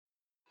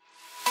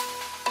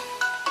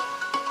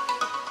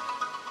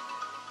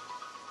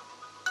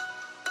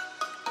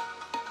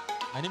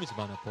My name is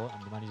Emmanuel Paul.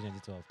 I'm the managing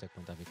editor of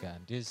TechPoint Africa,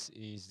 and this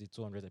is the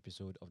 200th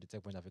episode of the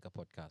TechPoint Africa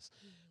podcast.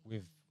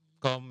 We've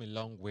come a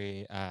long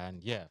way,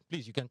 and yeah,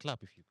 please you can clap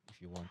if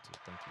you want to.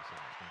 Thank you so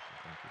much.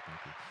 Thank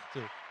you.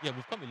 So yeah,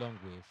 we've come a long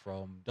way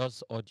from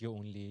just audio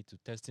only to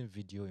testing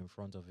video in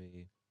front of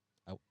a.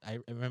 I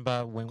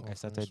remember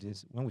Conference room.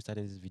 when we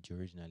started this video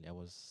originally, I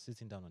was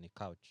sitting down on a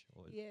couch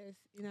Yes,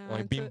 in or our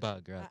a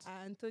beanbag, right?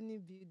 Anthony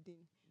building.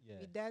 Yeah.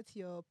 Without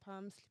your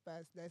palm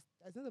slippers,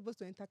 that's not supposed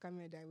to enter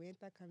camera. That will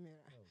enter camera.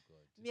 Oh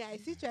God. Me, I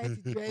still try to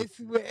dress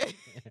well.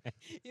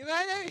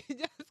 Imagine me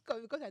just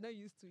come because I'm not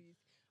used to it.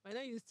 I'm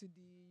not used to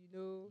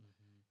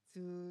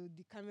to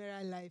the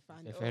camera life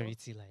and The all. fairy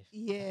life.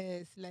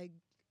 Yes, like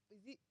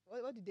is it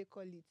what do they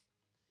call it?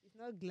 It's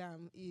not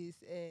glam. It's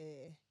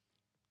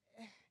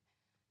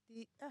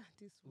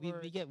this We,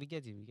 word. we get we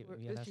get it. We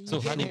Okay, understand. So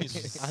you her get name it.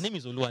 is her name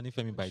is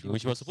Oluwanifemi, by the way.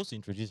 She was supposed to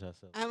introduce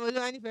herself. I'm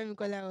Oluwani Femi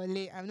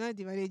Kolawole. I'm not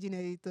the managing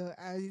editor.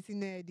 I'm the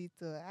senior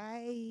editor.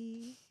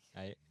 I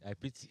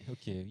pretty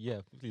okay.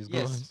 Yeah, please go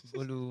on. Yes,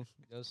 Bolu.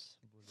 Just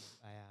Bolu.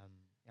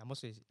 I'm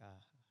also.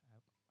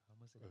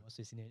 I'm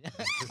also a senior.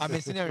 I'm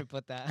a senior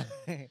reporter.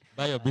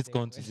 Buy your at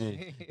Bitcoin TechPoint.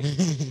 today.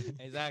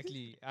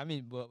 Exactly. I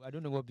mean, but I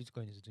don't know what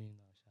Bitcoin is doing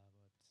now, Sha,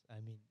 but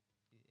I mean,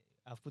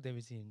 I've put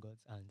everything in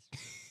God's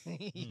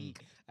hands.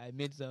 I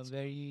made some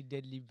very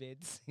deadly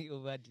bets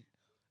over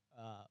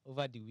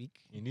the week.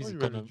 In Oh, this you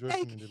were economy,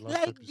 rejoicing in the last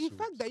Like the episode.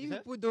 fact that you Is that-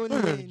 people don't Oh,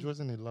 you were learn.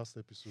 rejoicing in the last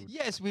episode.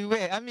 Yes, we were.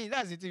 I mean,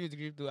 that's the thing with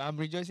crypto. I'm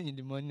rejoicing in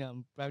the morning.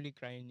 I'm probably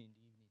crying in the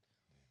evening.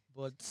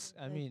 But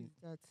I Life mean, is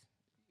that.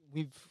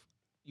 we've.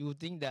 You would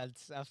think that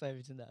after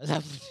everything that has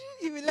happened,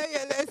 You will learn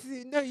your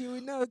lesson. No, you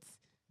will not.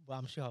 but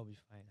I'm sure I'll be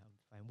fine.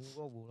 I'll be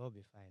fine. We'll all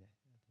be fine.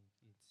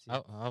 I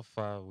think it's how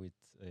far with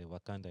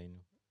Wakanda?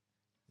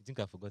 You think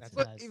I forgot? That's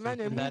But nice.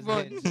 Emmanuel, That's move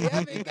on. it. We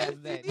have a That's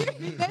guest.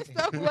 it. Let's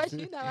stop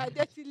washing our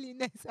dirty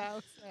linens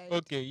outside.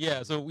 Okay,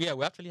 yeah. So yeah,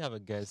 we actually have a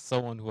guest,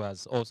 someone who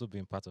has also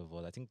been part of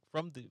all. I think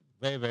from the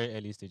very very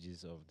early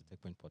stages of the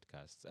TechPoint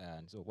podcast.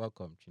 And so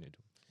welcome, Chinedu.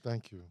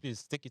 Thank you.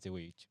 Please take it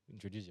away.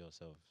 Introduce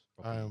yourself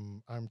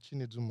properly. I'm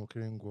Chinedu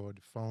Mokerengwa,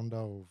 the founder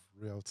of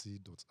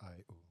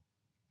Realty.io.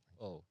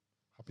 Oh,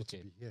 Happy okay.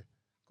 to be here.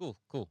 cool.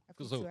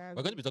 Happy So to have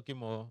we're going to you. be talking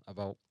more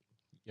about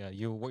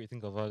what you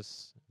think of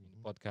us in the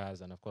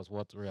podcast, and of course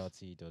what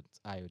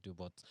Realty.io do.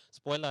 But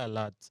spoiler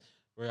alert,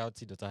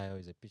 Realty.io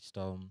is a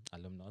Pitchstorm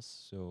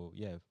alumnus. So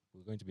yeah,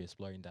 we're going to be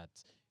exploring that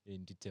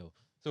in detail.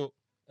 So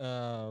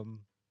um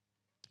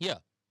yeah,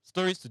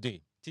 stories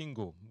today.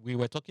 Tingo, we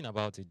were talking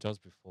about it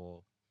just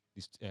before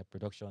this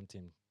production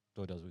team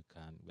told us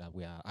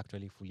we are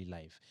actually fully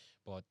live.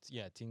 But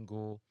yeah,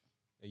 Tingo,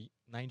 a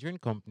Nigerian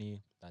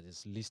company that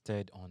is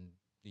listed on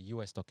the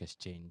US Stock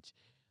Exchange,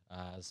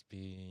 has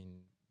been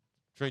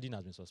trading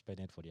has been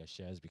suspended for their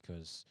shares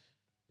because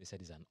they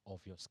said it's an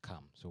obvious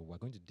scam. So we're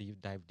going to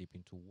dive deep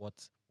into what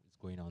is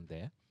going on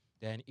there.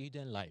 Then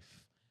Eden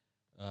Life,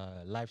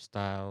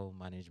 lifestyle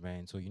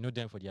management. So you know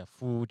them for their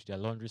food, their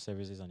laundry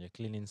services, and their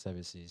cleaning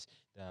services.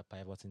 They are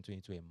pivoting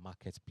into a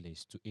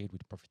marketplace to aid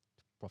with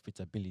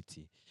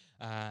profitability.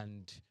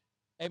 And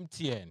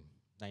MTN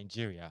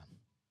Nigeria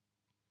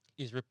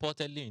is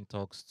reportedly in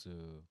talks to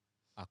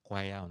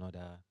acquire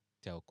another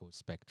telco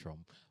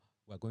spectrum.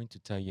 We're going to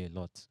tell you a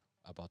lot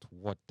about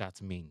what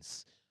that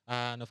means.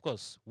 And of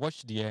course,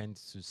 watch the end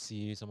to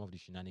see some of the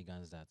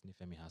shenanigans that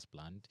Nifemi has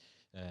planned.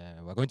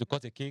 We're going to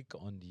cut a cake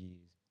on the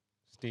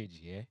stage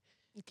here.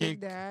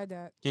 Cake Cake,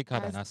 that cake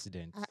had has an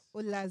accident.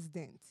 Ola's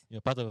dent.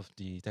 Part of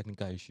the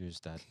technical issues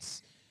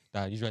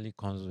that usually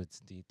comes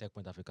with the Tech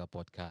Point Africa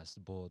podcast,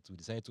 but we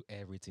decided to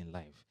air everything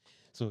live.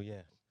 So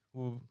yeah,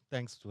 well,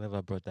 thanks to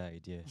whoever brought that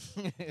idea.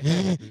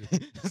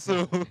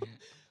 So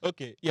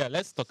okay, yeah,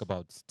 let's talk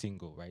about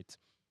Tingo, right?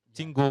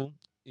 Yeah. Tingo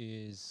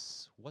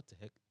is what the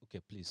heck? Okay,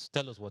 please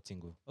tell us what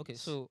Tingo. Okay,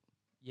 is. so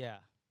yeah,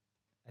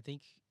 I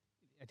think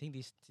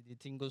the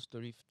Tingo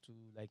story to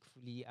like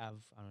fully have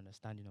an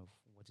understanding of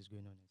what is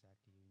going on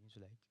exactly. You need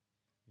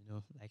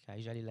to like I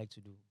usually like to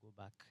do, go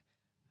back.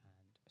 And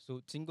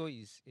so Tingo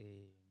is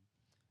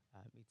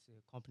it's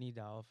a company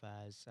that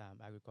offers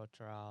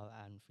agricultural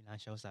and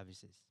financial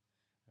services,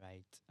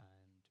 right?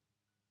 And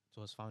it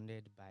was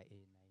founded by a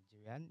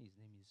Nigerian. His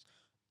name is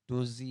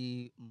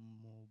Dozie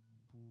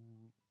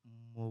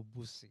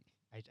Mobusi.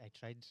 I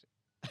tried.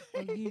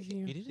 Forgive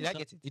you. It didn't. Did I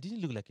get it? It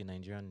didn't look like a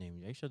Nigerian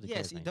name. Are you sure the guy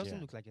Yes, is it doesn't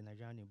Nigerian? look like a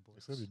Nigerian name, but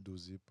Except the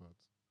dozy part.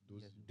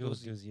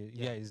 Dozy. Yes,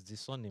 Yeah, it's the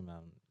surname.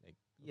 Like okay.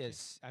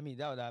 yes, I mean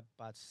that other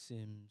part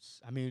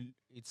seems. I mean,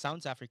 it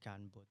sounds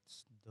African, but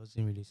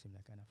doesn't really seem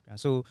like an African.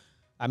 So,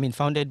 I mean,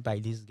 founded by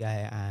this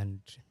guy, and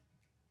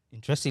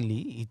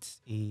interestingly,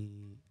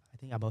 I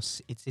think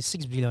it's a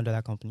 $6 billion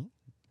company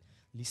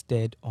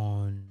listed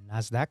on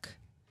Nasdaq,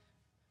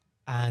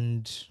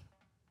 and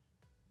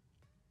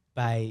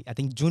by I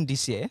think June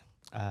this year,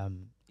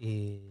 um,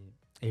 a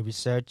a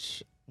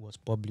research was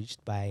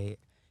published by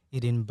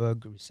Edinburgh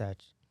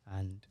Research,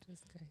 and Those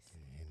guys.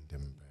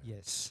 Hindenburg.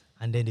 yes,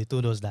 and then they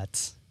told us that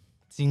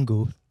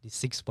Tingo, the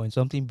 6 point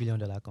something billion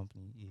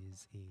company,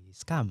 is a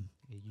scam,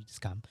 a huge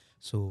scam.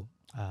 So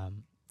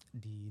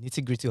the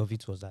nitty gritty of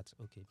it was that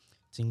okay,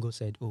 Tingo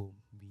said, "Oh,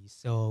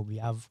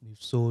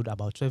 we've sold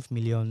about 12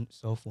 million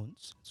cell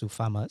phones to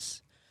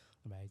farmers,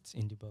 right?"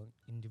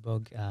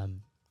 Indibug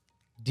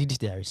did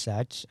their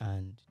research,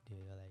 and they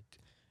were like,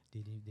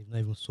 they've not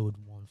even sold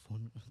one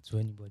phone to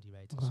anybody,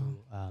 right? Wow.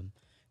 So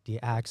they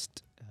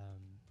asked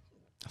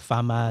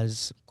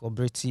farmers,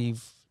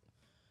 cooperative.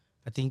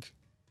 I think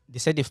they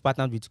said they've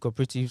partnered with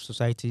cooperative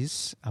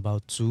societies,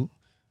 about two.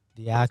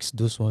 They asked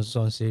those ones,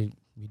 some say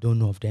we don't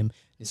know of them.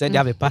 They said they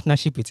have a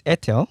partnership with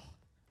Airtel,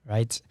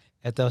 right?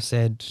 Airtel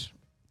said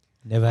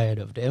never heard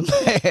of them.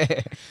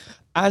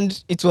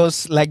 And it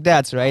was like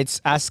that,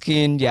 right?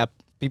 Asking their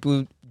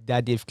people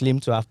that they've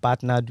claimed to have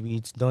partnered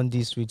with, done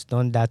this with,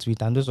 done that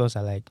with, and those ones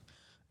are like,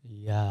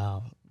 yeah,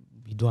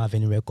 we don't have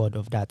any record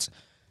of that.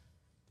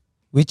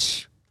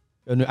 Which,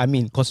 I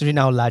mean, considering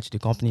how large the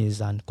company is,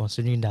 and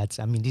considering that,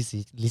 I mean, this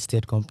is a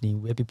listed company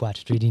where people are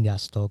trading their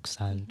stocks,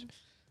 and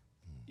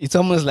it's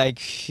almost like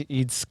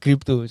it's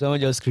crypto. Someone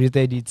just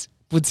created it,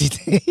 put it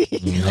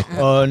Like,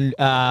 on,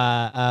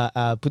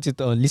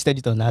 listed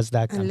it on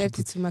Nasdaq, And left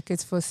people- it to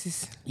market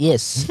forces.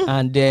 Yes,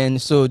 and then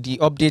so the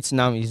update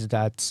now is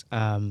that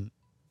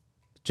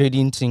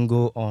trading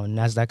Tingo on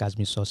Nasdaq has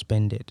been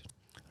suspended,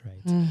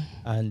 right?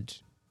 And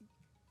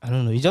I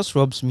don't know, it just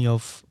rubs me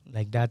off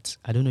like that.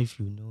 I don't know if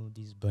you know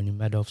this Bernie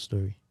Madoff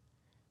story.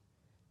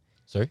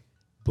 sorry.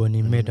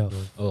 Bernie Bernie Madoff.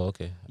 Madoff. Oh,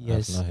 okay. I've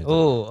Yes. not heard of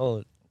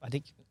Oh, I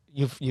think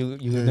you Yeah,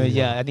 know.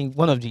 yeah. Yeah, I think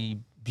one of the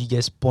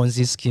biggest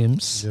Ponzi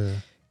schemes Yeah.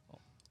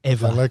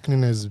 ever. They're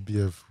likening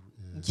SBF.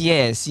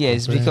 Yes,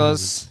 Comparing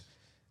because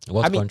it.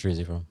 What I mean- country is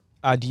he from?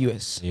 the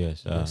US.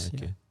 Yes. Yes, yeah.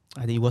 Okay.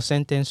 And he was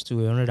sentenced to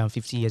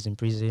 150 years in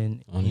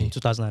prison Only. in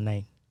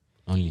 2009.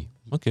 Only.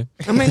 Okay.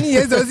 How many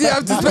years does he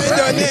have to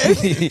spend on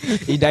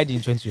it? He died in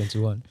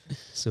 2021.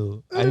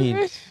 So I mean,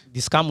 the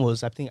scam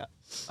was, I think,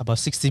 about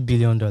 $60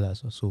 billion or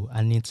so,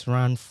 and it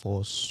ran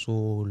for so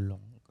long,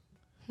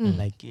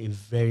 like a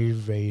very,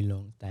 very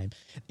long time.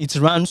 It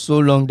ran so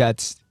long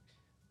that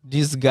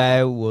this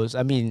guy was,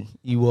 I mean,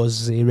 he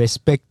was a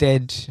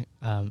respected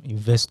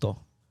investor,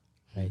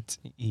 right?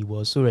 He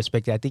was so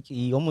respected. I think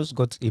he almost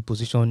got a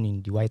position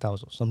in the White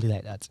House or something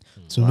like that,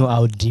 to know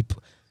how deep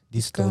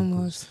this stuff Scam goes.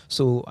 was.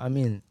 So I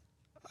mean,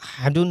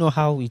 I don't know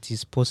how it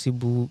is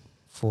possible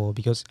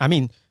because I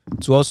mean,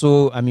 we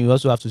also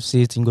have to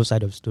say Tingo's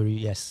side of the story.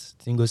 Yes,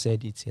 Tingo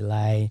said it's a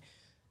lie.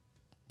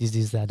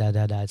 This,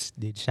 that.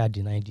 They shall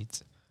denied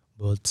it.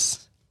 But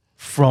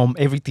from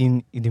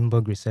everything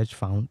Edinburgh Research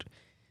found,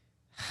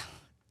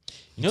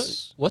 You know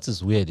what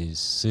is weird is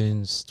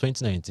since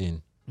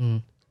 2019,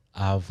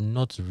 I've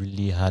not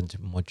really had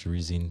much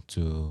reason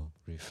to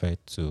refer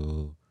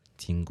to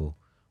Tingo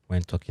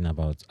when talking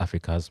about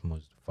Africa's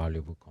most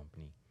valuable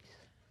company.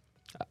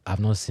 I've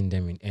not seen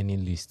them in any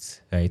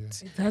list, right?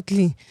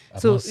 Exactly.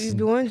 I've So not you'll seen-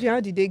 be wondering, how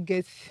did they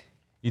get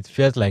it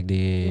felt like into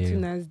they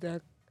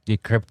Nasdaq?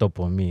 crept up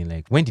on me.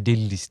 Like, when did they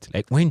list?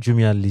 Like, when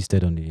Jumia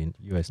listed on the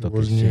US It stock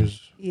was exchange,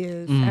 news.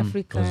 Yes, Mm,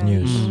 Africa. was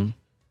news. mhm.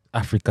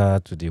 Africa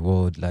to the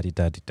world, la di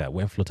da di da.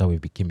 When Flutterwave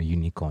became a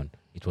unicorn,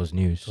 it was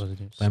news.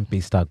 When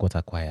Paystar got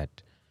acquired,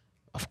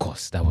 of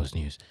course, that was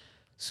news.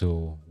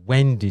 So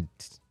when did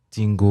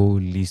Tingo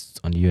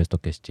list on the US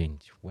stock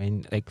exchange?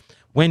 When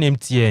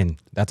MTN,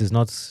 that is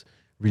not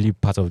really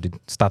part of the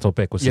startup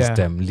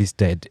ecosystem,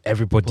 listed,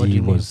 everybody Everybody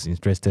knew. was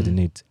interested in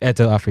it.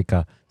 Airtel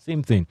Africa,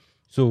 same thing.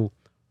 So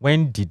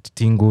when did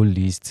Tingo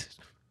list?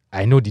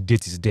 I know the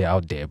date is there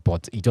out there,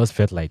 but it just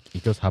felt like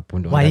it just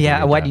happened. Why? under the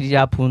Yeah. Why radar. did it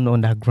happen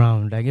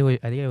underground? I get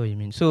what you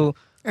mean. So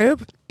I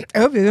hope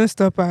they don't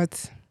stop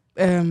at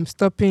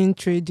stopping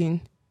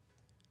trading.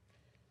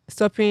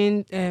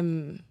 Stopping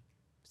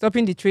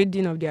the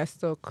trading of their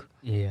stock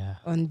yeah.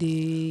 on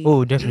the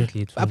Oh,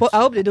 definitely. It I won't.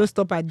 hope they don't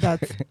stop at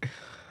that.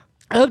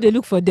 I hope they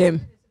look for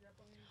them.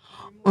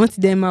 Hunt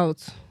them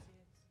out.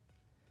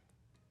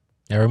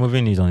 They're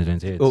removing it on the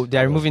 28th. Oh, they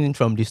are removing it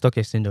from the stock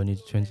exchange on the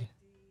 20.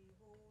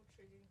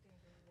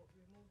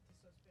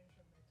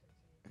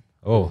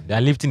 Oh,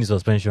 they're lifting the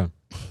suspension.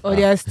 Or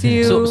they are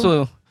still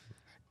So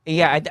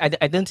yeah,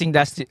 I don't think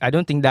I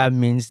don't think that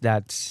means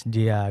that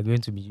they are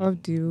going to be off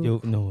the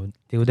hook. no,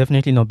 they will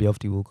definitely not be off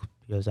the hook,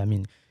 because I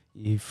mean,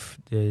 if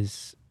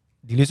there's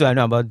the little I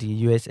know about the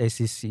US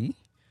SEC,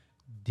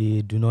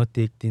 they do not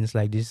take things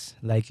like this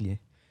lightly,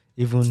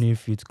 even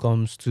if it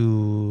comes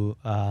to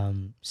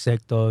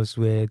sectors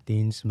where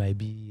things might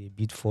be a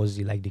bit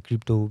fuzzy, like the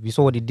crypto. We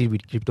saw what they did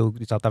with crypto,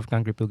 the South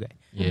African crypto guy.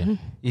 Yeah. Mhm.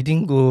 He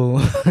didn't go,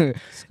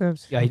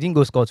 Scraps. yeah, he didn't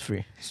go scot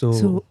free.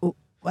 So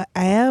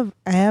I have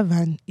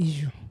an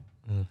issue.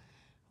 Mm.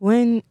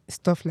 When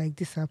stuff like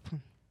this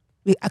happen,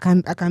 I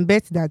can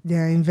bet that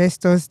there are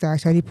investors that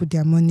actually put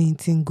their money in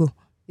Tingo,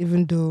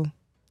 even though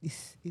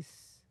it's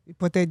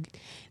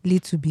reportedly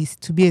to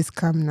be a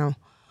scam now.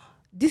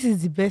 This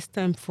is the best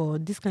time for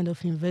this kind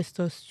of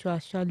investors to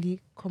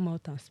actually come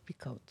out and speak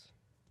out.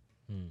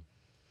 Hmm.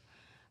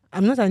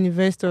 I'm not an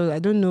investor. I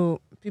don't know.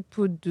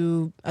 People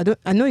do.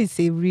 I know it's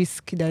a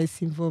risk that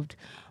is involved,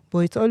 but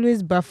it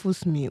always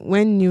baffles me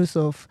when news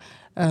of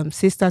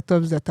say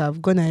startups that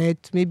have gone ahead,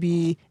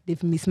 maybe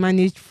they've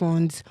mismanaged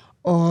funds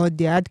or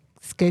they had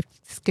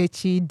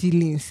sketchy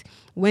dealings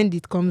when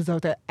it comes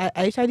out. I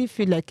actually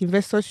feel like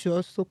investors should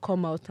also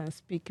come out and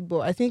speak, but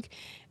I think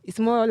it's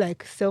more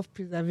like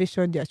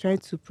self-preservation. They are trying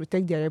to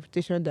protect their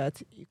reputation,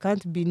 that you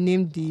can't be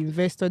named the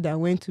investor that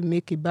went to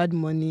make a bad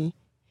money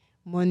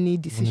Money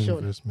decision.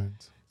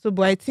 investment. So,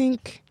 but I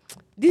think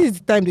this is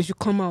the time they should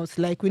come out.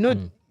 Like, we know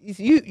Mm. it's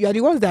you are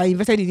the ones that are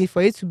invested in it,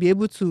 for it to be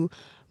able to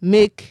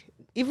make,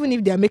 even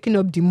if they are making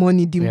up the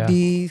money, Yeah.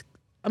 the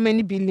how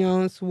many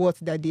billions worth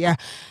that they are,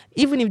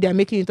 even if they are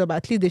making it up,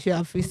 at least they should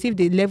have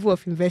received a level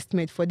of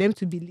investment for them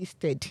to be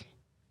listed.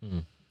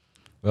 Mm.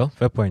 Well,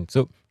 fair point.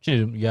 So,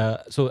 Chinedu,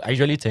 yeah. So I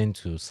usually tend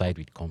to side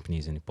with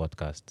companies in the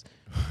podcast.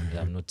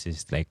 I've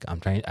noticed, like,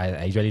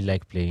 I usually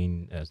like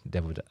playing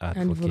devil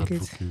advocate.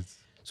 Advocate. Advocates.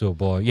 So,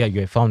 but yeah, you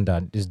have found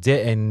that. Is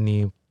there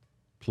any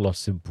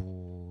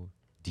plausible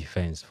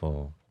defense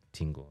for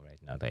Tingo right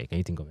now? Like, can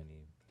you think of any?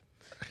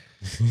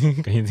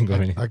 Can you think of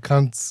any? I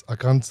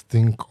can't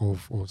think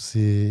of or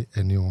say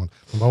anyone.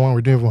 Number one,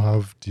 we don't even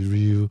have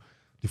the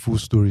full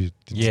story,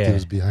 the Yeah.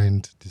 details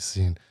behind the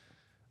scene.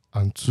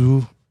 And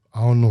two,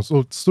 I don't know.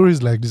 So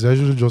stories like this, I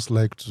usually just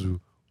like to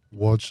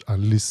watch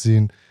and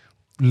listen,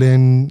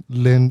 learn,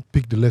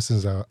 pick the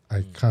lessons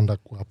I can that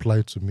could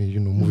apply to me,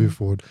 moving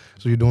forward.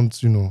 So you don't,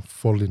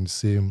 fall in the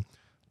same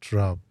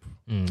trap.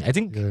 I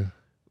think. Yeah.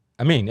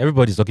 I mean,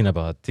 everybody's talking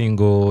about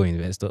Tingo,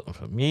 investor.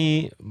 For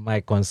me,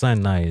 my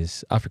concern now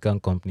is African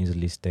companies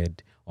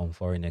listed on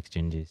foreign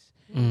exchanges.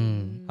 How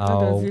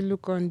does How- it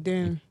look on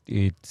them?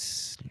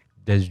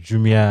 There's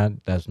Jumia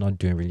that's not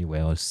doing really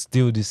well.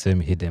 Still the same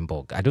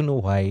Hindenburg. I don't know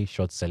why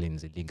short selling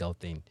is a legal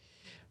thing.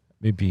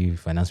 Maybe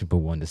finance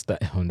people will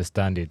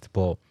understand it,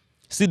 but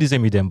still the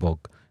same Hindenburg.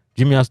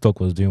 Jumia stock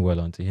was doing well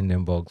until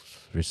Hindenburg's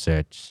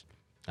research,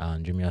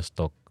 and Jumia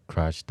stock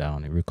crashed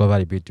down. It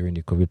recovered a bit during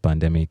the COVID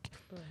pandemic,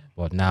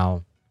 but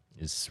now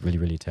it's really,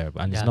 really terrible,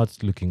 and it's Yeah, not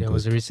looking There good.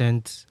 was a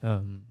recent, I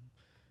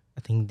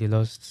think they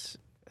lost,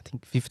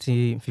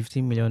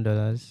 $50 million.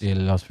 They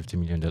lost $50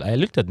 million. I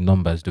looked at the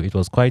numbers though. It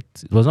was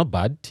not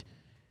bad.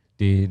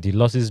 The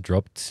losses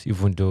dropped,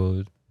 even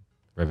though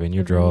revenue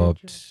Revenue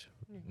dropped,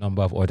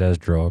 number of orders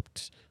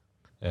dropped,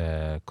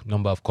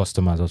 number of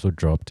customers also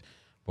dropped.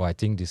 But I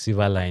think the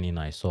silver lining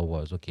I saw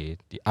was, okay,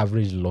 the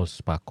average loss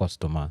per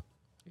customer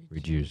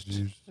reduced.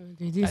 They I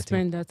didn't think-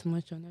 spend that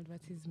much on They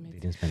advertisement.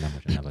 didn't spend that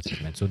much on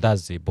advertisement. So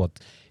that's it. But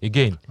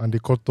again, And they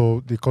cut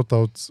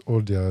out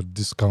all their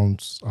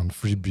discounts and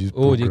freebies.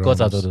 they cut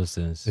out all programs. those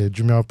things.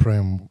 Jumia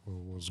Prime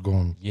was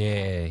gone.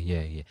 Yeah.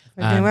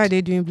 But then why are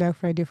they doing Black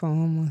Friday for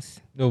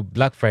almost? No,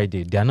 Black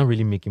Friday, they are not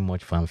really making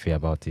much fanfare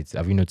about it.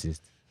 Have you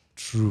noticed?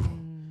 True.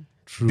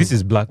 This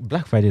is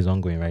Black Friday is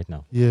ongoing right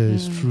now. Yeah,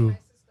 it's Mm. true.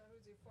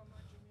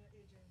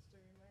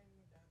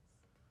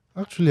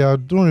 Actually, I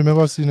don't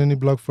remember seeing any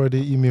Black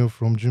Friday email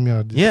from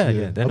Jumia this Yeah,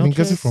 year. yeah, they're I've not been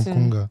getting from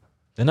interesting. Konga.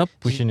 They're not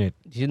pushing it.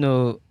 Do you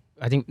know,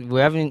 I think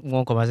we're having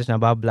one conversation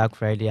about Black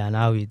Friday and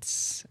how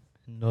it's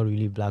not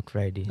really Black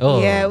Friday.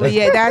 Oh, yeah, well,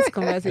 that's- that's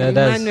conversation.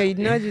 that's- No, you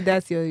know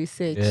that's your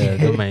research. Yeah,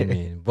 don't mind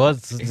me. But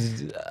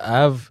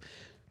I've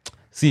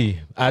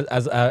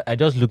as I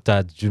just looked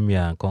at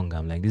Jumia and Konga.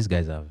 I'm like, these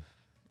guys have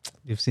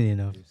They've seen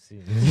enough.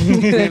 seen,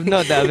 They've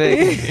not that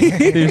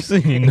big. they've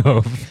seen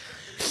enough.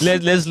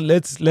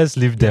 Let's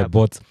leave there. Yeah.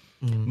 But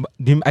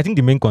I think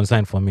the main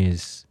concern for me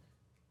is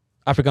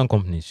African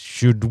companies.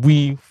 Should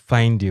we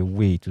find a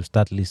way to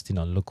start listing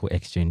on local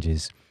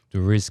exchanges to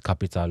raise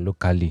capital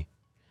locally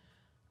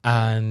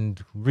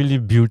and really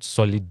build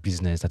solid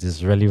business that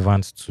is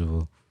relevant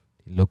to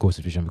the local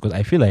situation? Because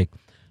I feel like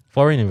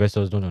foreign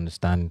investors don't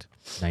understand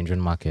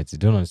Nigerian markets. They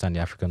don't understand the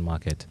African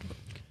market.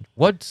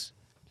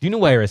 Do you know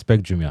why I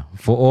respect Jumia?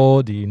 For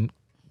all the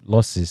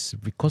losses,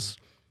 because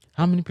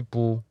how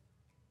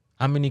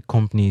many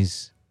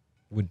companies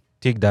would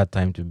take that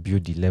time to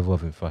build the level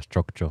of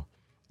infrastructure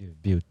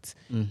they've built,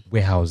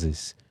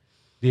 warehouses?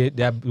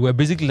 We're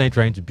basically like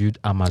trying to build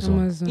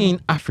Amazon in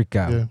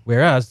Africa, Yeah.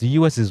 whereas the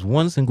US is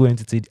one single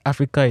entity.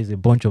 Africa is a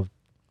bunch of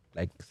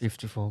like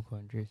 54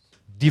 countries.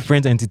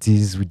 different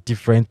entities with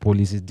different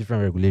policies,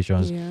 different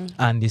regulations, Yeah.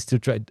 and they still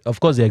try. Of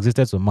course, they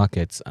existed some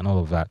markets and all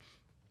of that.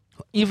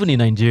 Even in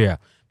Nigeria,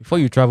 before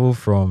you travel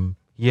from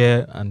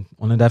here and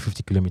another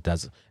 50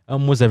 kilometers,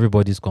 almost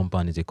everybody's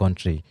compound is a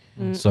country.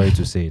 Sorry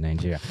to say,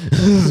 Nigeria.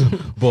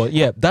 But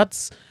yeah,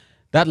 that's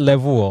that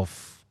level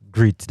of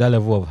grit, that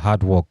level of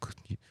hard work,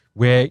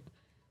 where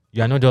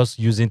you are not just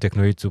using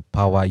technology to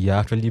power, you're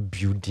actually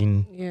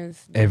building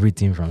Yes.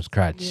 everything from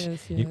scratch.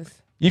 Yes. You- Yes.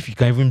 If you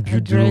can even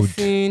build the road,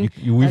 Addressing-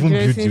 you even build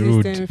the Addressing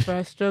road. system,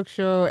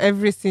 infrastructure,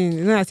 everything.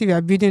 It's not as if you are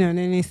building on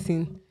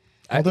anything.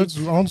 I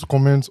want to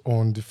comment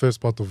on the first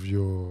part of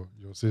your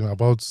saying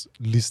about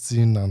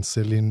listing and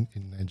selling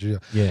in Nigeria.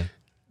 Yeah.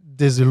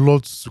 There's a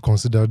lot to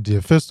consider there.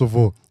 First of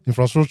all,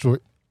 infrastructure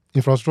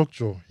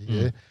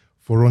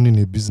for running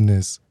a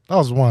business.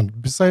 That's one.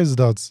 Besides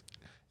that,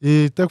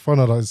 a tech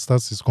founder that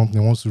starts his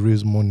company wants to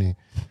raise money.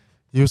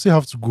 You still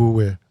have to go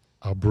where?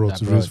 Abroad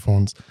to raise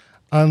funds.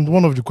 And a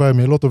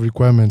lot of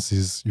requirements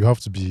is you have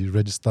to be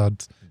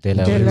registered.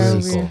 Delaware.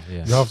 Delaware.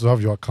 Yeah. You have to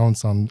have your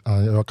accounts and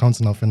your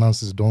accounting and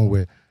finances done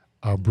where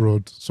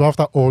abroad. So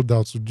after all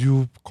that, would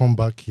you come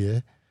back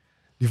here?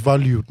 The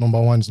value,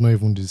 number one, is not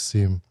even the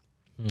same.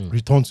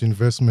 Return to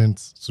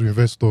investments to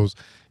investors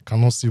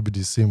cannot still be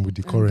the same with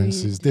the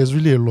currencies. There's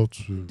really a lot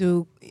to.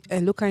 Do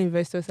local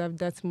investors have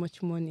that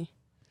much money?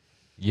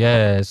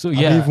 Yeah. So Are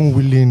yeah. they even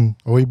willing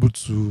or able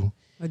to?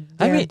 Or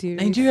I they are mean, the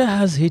Nigeria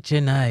has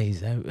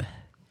HNIs.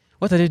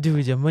 What are they doing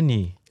with your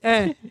money?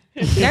 that's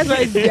why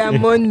it's their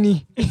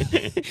money.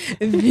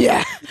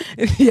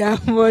 their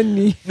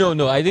money.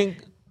 No. I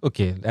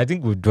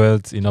think we've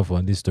dwelt enough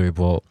on this story,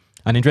 but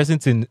an interesting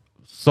thing,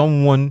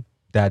 someone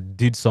that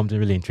did something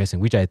really interesting,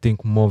 which I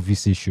think more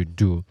VC should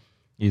do,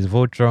 is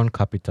Voltron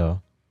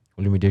Capital,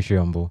 Olumide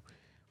Sheyombo,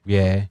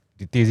 where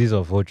the thesis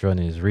of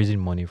Voltron is raising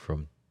money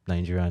from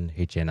Nigerian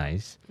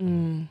HNIs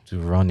to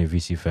run a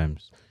VC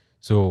firms.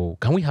 So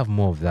can we have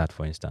more of that,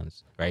 for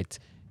instance, right?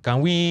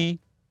 Can we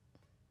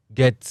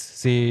get,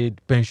 say,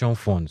 pension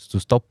funds to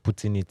stop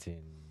putting it in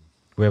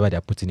wherever they're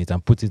putting it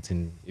and put it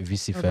in a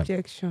VC firm?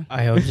 Objection.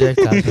 I object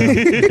as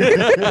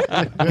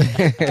well.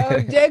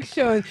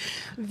 Objection.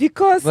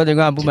 Because But they're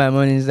gonna put my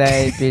money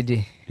inside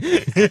payday.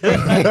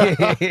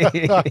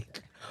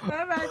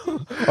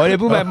 Or they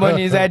put my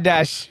money inside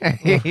Dash.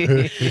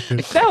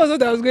 that was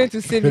what I was going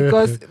to say,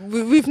 because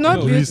we've not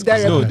No, built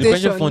that No, the pension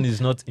reputation. fund is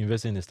not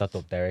investing in a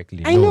startup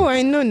directly. I know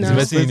It's now.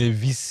 investing in a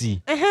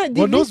VC.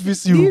 But those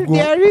VC will go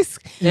their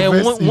risk. Yeah,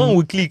 invest one in-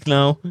 will click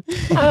now,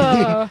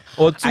 Uh,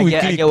 or two I will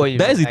get click. what you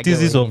That is mean. the I get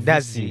thesis what you of mean.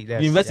 That's VC.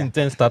 the- You invest yeah. in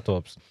 10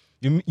 startups.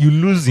 You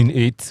lose in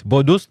 8,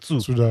 but those two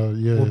so that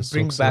Will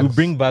bring back will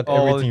bring back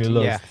all everything you the-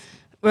 lost. yeah.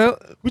 well,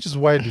 which is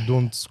why they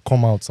don't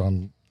come out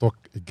and talk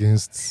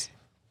against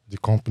the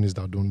companies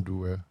that don't do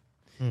well.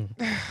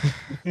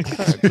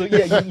 So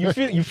yeah,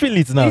 you feel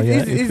it now.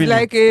 it's, You it's feel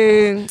like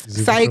a It's a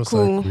vicious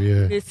cycle.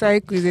 yeah. A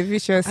cycle is a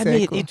vicious I cycle.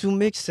 mean, it will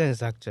make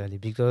sense actually,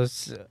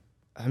 because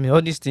I mean,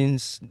 all these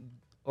things,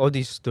 all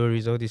these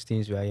stories, all these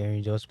things we are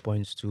hearing just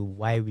points to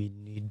why we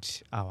need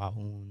our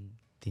own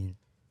thing.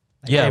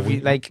 Like yeah, every-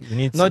 like we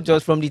need not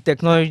just from the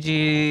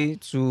technology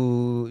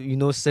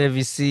to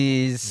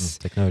services.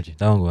 technology.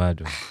 That one go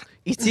hard.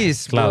 It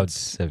is Cloud but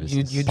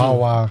services. You do.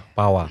 Power,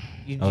 Power.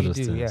 You, All you those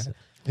do, things. yeah.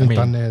 I mean,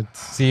 internet.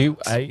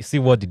 I see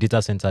what the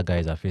data center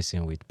guys are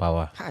facing with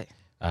power Hi.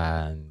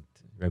 and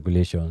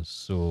regulations.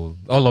 So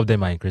all of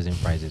them are increasing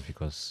prices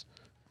because,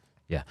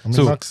 yeah. I mean,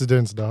 so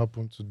accidents that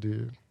happen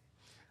today.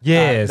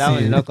 yeah, that one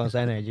see, did not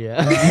concern Nigeria.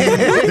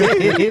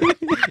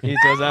 It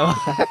was our.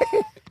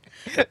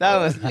 That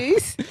was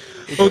Please,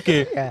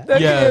 okay. yeah.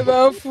 talking Yeah.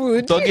 about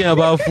food. Talking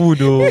about food,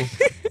 though.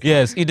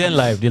 Yes, Eden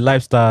Life, the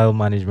lifestyle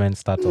management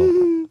startup.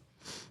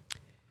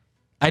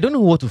 I don't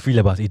know what to feel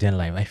about Eden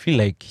Life. I feel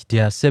like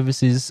their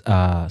services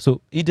are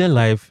so. Eden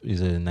Life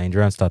is a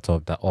Nigerian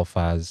startup that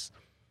offers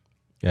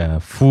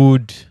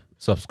food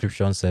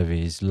subscription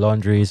service,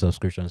 laundry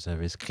subscription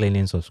service,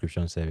 cleaning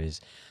subscription service,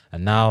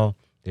 and now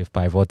they've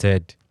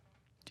pivoted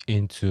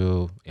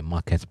into a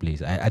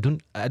marketplace. I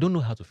don't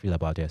know how to feel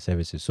about their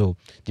services. So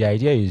the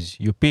idea is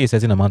you pay a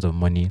certain amount of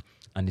money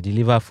and they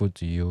deliver food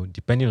to you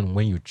depending on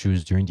when you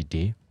choose during the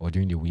day or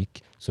during the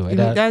week. So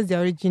either That's the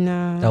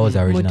original. that was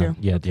the original, model.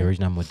 yeah, the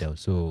original model.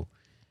 So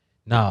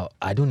now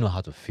I don't know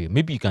how to feel.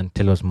 Maybe you can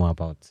tell us more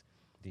about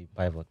the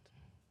pivot.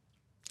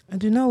 I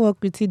do not work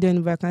with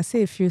Eden, but I can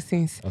say a few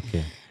things.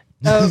 Okay.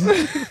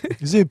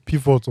 Is it a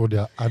pivot or they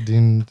are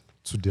adding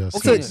to their So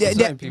services? they- it's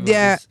they- not a pivot, they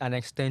are- it's an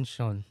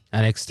extension.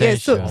 An Yeah,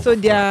 extension. so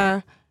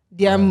their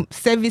Yeah.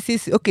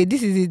 services. Okay,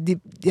 this is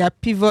their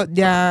pivot.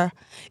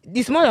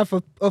 It's more of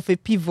a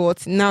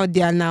pivot. Now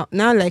they are now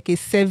like a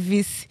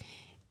service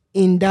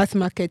in that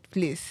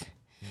marketplace.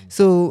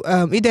 So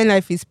Eden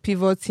Life is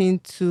pivoting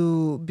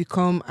to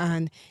become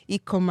an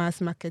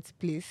e-commerce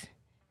marketplace,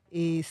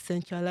 a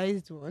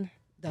centralized one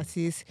that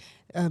is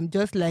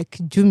just like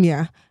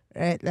Jumia,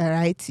 right?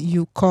 Right.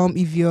 You come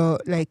if you're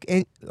like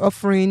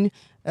offering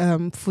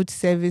food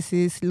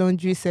services,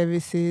 laundry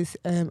services,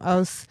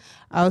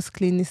 house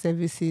cleaning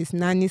services,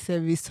 nanny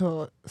service,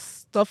 or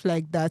stuff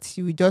like that.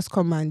 You will just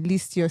come and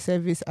list your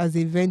service as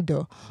a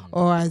vendor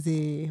or as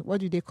a, what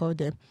do they call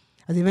them?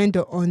 As a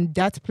vendor on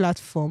that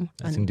platform.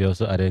 I think they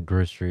also added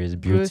groceries,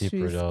 beauty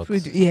groceries, products.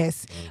 food,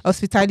 yes,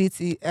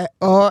 hospitality,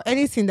 or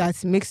anything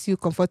that makes you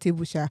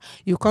comfortable.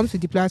 You come to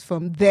the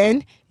platform,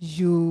 then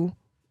you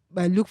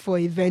look for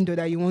a vendor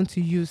that you want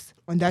to use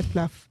on that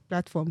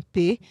platform,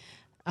 pay,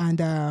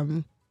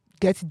 and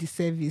get the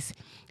service.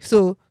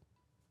 So,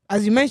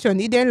 as you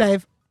mentioned, Eden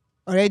Life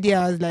already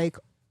has like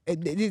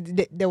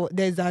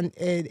there's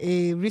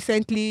a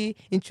recently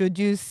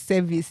introduced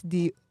service,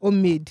 the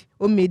Homemade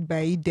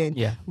by Eden,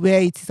 Yeah.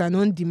 where it is an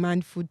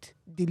on-demand food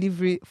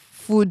delivery,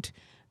 food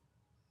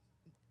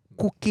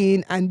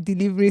cooking and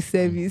delivery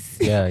service.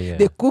 Yeah, yeah.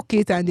 They cook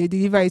it and they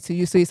deliver it to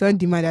you, so it's on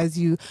demand as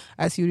you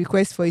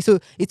request for it. So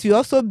it will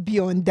also be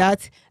on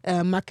that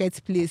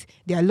marketplace.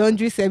 Their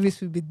laundry service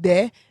will be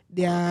there.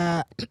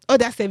 Their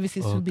other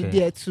services will be Okay.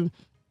 there too.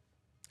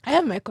 I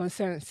have my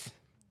concerns.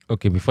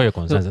 Okay, before your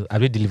concerns,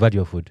 have they delivered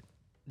your food?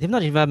 They've not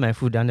delivered my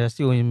food and they're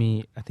still owing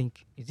me. I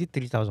think is it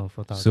 3,000,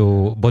 4,000?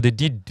 So, but they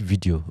did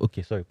video.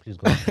 Okay, sorry, please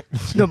go. On.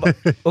 no, but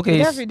okay.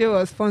 That video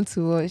was fun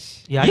to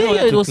watch. Yeah, I just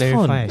wanted it to was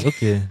clarify. fun.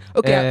 Okay.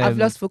 Okay, I've Um,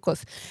 lost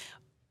focus.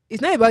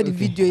 It's not about the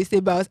okay. video, it's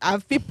about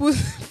have people's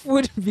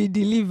food be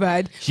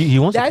delivered. He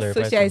wants to That's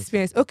clarify social something.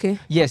 experience. Okay.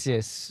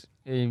 Yes.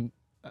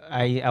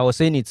 I was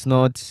saying it's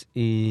not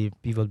a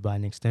pivot but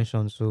an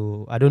extension.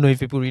 So I don't know if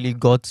people really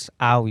got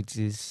how it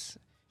is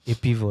a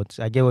pivot.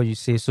 I get what you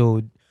say.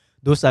 So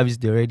those services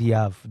they already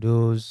have,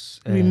 those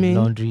Remain.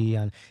 laundry,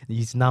 and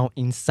it's now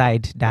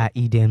inside that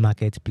Eden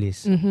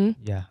Marketplace. Mm-hmm.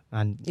 Yeah,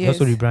 and it's Yes.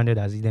 also rebranded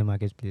as Eden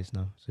Marketplace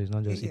now. So it's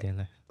not just Yeah. Eden.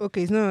 Like,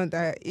 Okay, it's not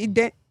that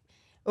Eden.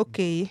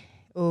 Okay.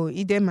 Oh,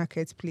 Eden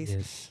Marketplace.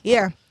 yes.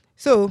 Yeah.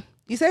 So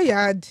you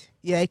said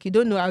like you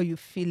don't know how you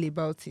feel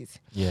about it.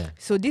 Yeah.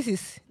 So this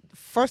is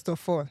first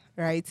of all,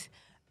 right?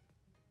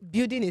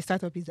 Building a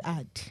startup is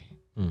hard.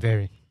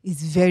 Very.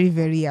 It's very,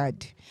 very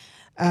hard.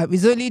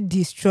 It's only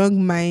the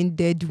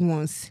strong-minded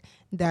ones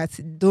that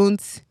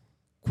don't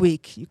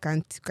quake. You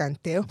can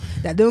tell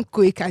that don't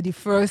quake at the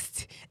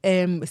first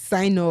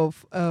sign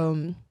of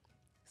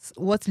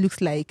what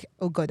looks like,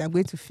 oh God, I'm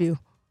going to fail.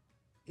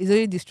 It's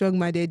only the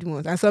strong-minded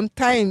ones, and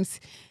sometimes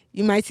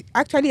you might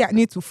actually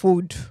need to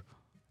fold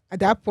at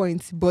that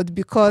point, but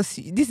because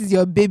this is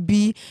your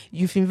baby,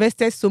 you've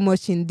invested so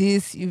much in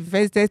this, you've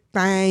invested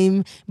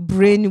time,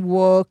 brain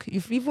work,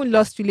 you've even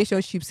lost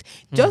relationships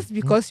just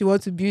because you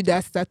want to build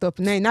that startup.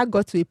 Now you now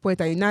got to a point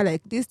and you're now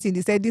like, this thing,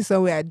 they said this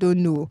somewhere, I don't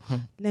know.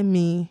 Let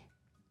me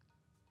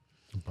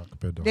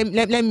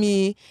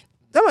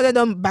some of them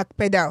don't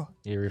backpedal.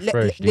 They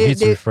refresh. They need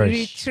to refresh.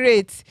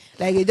 Retreat.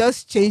 Like they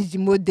just change the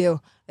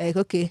model. Like,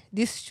 okay,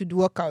 this should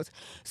work out.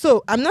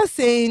 So I'm not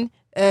saying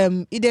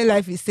Eden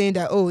Life is saying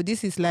that, oh,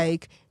 this is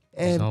like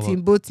not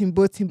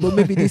Timbo,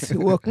 maybe this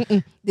will work.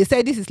 They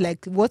said this is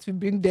like what will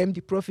bring them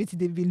the profit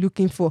they've been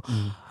looking for.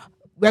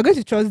 We're going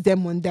to trust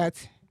them on that.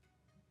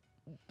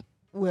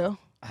 Well,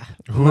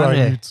 Who are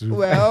Manuel. you to?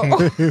 Well.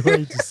 Who are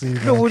you to say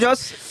that? No, we'll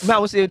just. I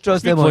would say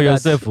trust Speak them for on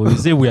yourself. that. You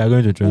say we are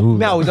going to try.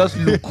 Me, I will just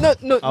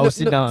look. no, I'll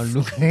sit down and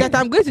look. That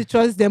I'm going to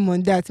trust them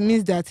on that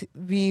means that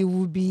we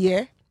will be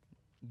here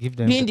Give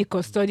them. being the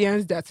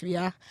custodians that we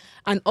are,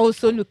 and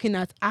also looking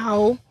at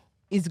how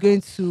it's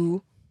going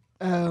to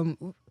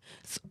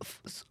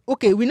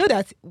okay, we know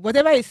that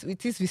whatever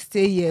it is we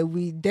stay here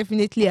will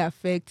definitely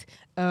affect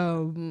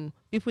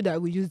people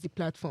that will use the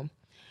platform.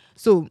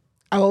 So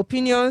our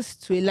opinions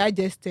to a large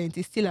extent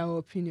is still our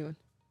opinion,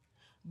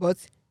 but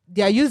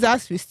their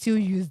users will still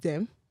use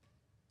them,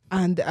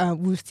 and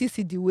we'll still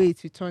see the way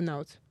it will turn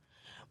out.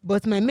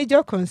 But my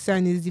major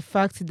concern is the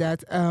fact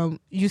that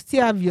you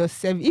still have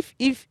yourself.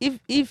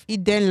 If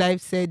Eden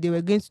Life said they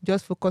were going to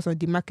just focus on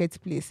the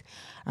marketplace,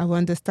 I will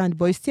understand.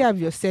 But you still have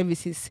your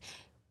services,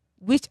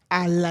 which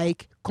are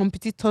like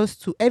competitors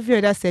to every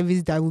other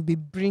service that will be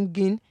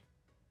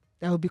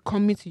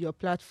coming to your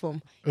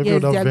platform. Every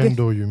Yes, they other are going-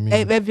 vendor, you mean?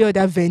 Every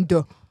other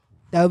vendor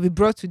that will be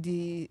brought to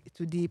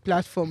the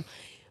platform.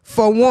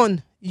 For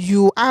one,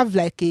 you have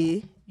like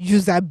a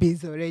user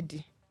base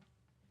already,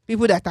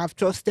 people that have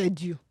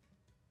trusted you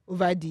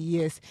over the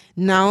years.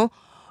 Now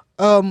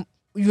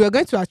you are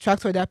going to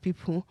attract other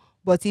people,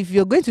 but if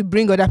you're going to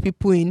bring other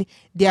people in,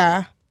 they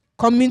are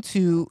coming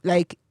to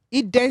like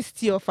Eden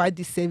still offer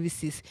these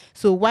services.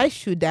 So why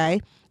should I,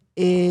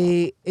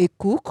 a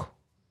cook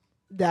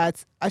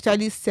that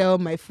actually sell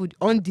my food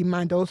on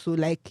demand, also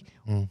like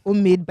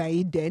homemade by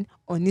Eden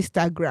on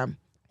Instagram?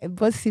 I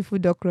bought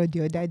seafood okra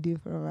the other day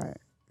from I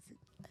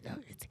love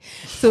it.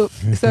 So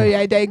sorry,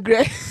 I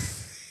digress.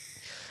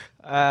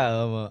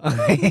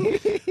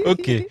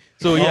 Okay.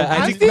 So yeah, I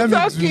I'm think. still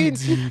let talking. me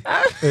do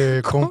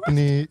the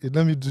company.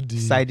 Let me do the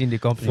Side in the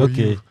company. for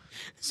Okay. you.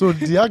 So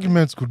the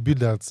argument could be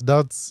that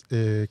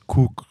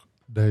cook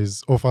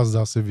that offers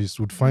that service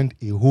would find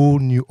a whole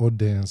new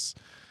audience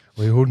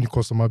or a whole new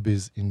customer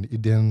base in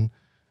Eden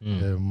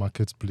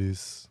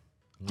marketplace.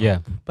 Yeah.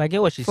 But I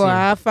get what she's For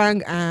saying.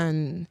 Afang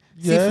and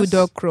Yes. seafood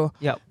okra,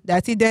 Yeah.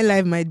 that Eden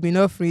Life might be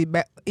offering,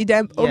 but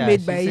Eden homemade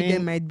she's by Eden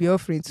saying might be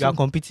offering You are too.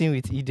 competing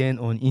with Eden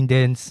on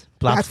Eden's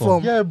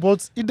Platform. platform. Yeah,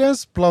 but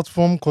Eden's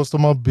platform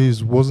customer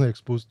base wasn't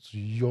exposed to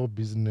your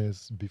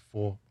business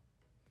before.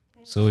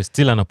 So it's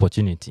still an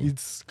opportunity.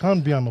 It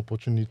can't be an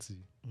opportunity.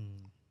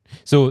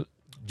 So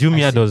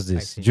Jumia I see, does I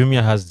this. see.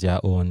 Jumia has their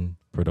own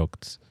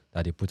products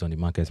that they put on the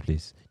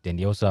marketplace. Then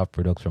they also have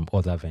products from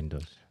other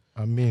vendors.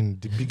 I mean,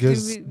 the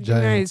biggest Jumia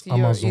giant, is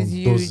Amazon, is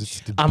does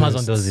huge. it. The Amazon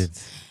best. does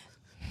it.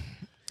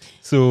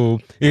 So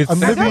it's And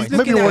maybe- I'm just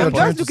looking what at, you're I'm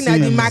trying just to looking at say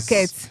the is-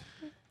 market.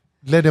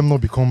 Let them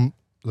not become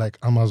like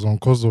Amazon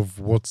because of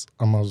what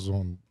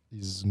Amazon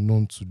is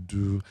known to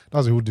do.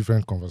 That's a whole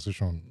different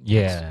conversation.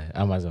 yeah,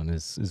 Amazon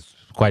is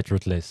quite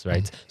ruthless,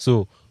 right?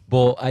 So,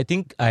 but I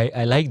think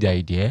I like the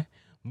idea.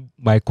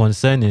 My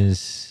concern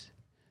is,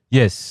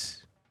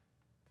 yes,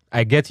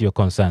 I get your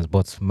concerns,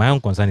 but my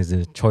own concern is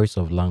the choice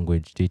of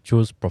language. They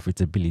chose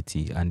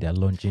profitability and they're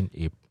launching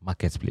a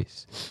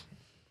marketplace.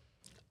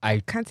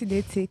 Can't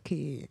they take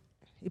a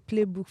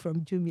playbook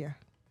from Jumia?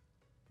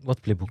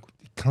 What playbook?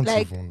 It can't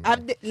Like, even.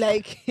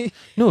 like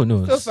No.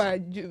 so far,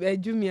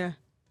 Jumia.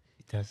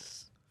 It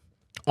has.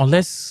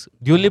 Unless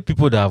the only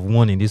people that have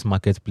won in this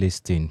marketplace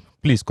thing,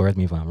 please correct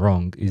me if I'm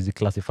wrong, is the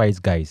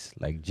classifieds guys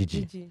like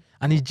Gigi. GG.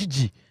 And it's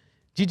Gigi.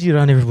 Gigi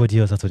ran everybody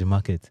else out of the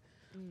market.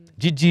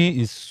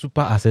 Gigi is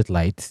super asset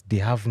light. They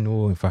have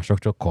no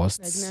infrastructure Like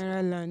costs.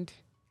 Naira Land.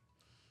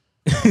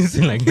 It's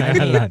like I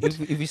mean, Naira land.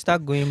 if we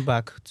start going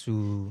back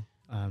to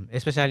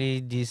especially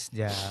this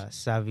their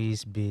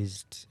service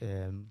based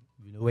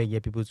where you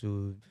get people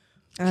to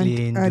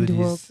clean, And do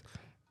work. this.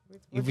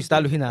 If we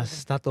start looking at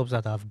startups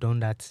that have done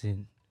that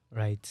thing,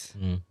 right?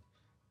 Mm.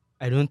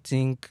 I don't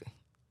think,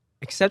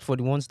 except for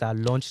the ones that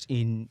launched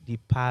in the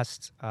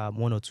past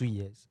 1 or 2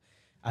 years,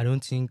 I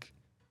don't think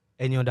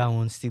any other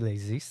one still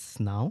exists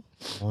now.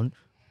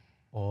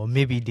 Or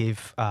maybe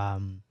they've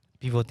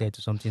pivoted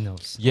to something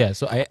else. Yeah,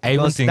 so I even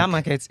Because think that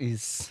market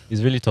is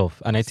it's really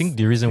tough. And I think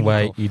the reason really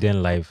why tough.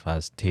 Eden Life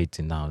has stayed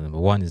till now, number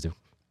one is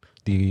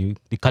the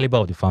caliber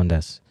of the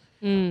founders.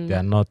 They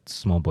are not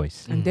small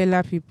boys.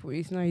 Andela people,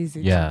 it's not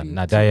easy. Yeah, to be,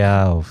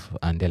 Nadaya of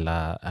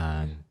Andela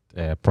and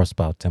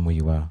Prosper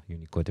Temuyiwa,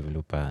 Unicode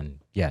developer, and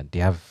yeah, they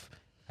have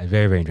a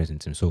very, very interesting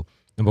team. So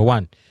number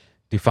one,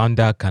 the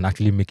founder can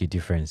actually make a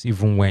difference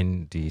even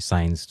when the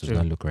science does True.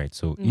 not look right.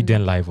 So Mm.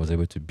 Eden Life was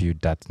able to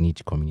build that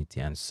niche community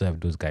and serve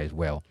those guys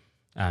well.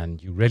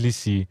 And you rarely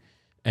see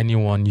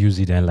anyone use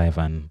Eden Life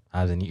and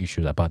has any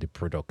issues about the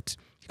product.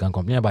 You can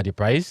complain about the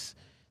price,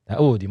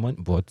 the money,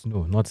 but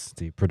no, not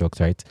the product,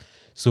 right?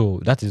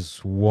 So that is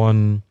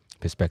one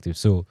perspective.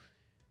 So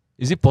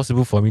is it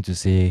possible for me to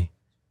say,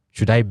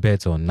 should I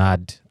bet on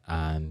NAD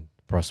and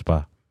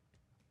Prosper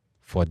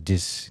for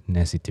this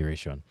next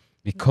iteration?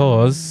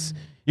 Because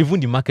even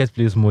the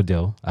marketplace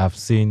model, I've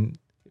seen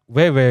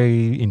very,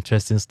 very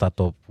interesting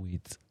startup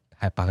with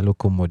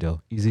hyperlocal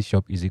model, Easy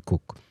Shop, Easy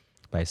Cook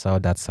by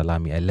Saudat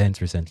Salami. I learned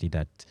recently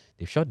that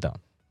they've shut down.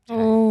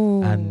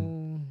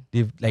 Oh.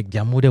 They've like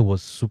their model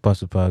was super,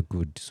 super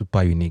good,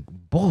 super unique.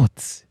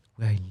 But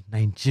we're in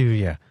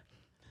Nigeria.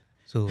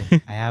 So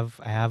I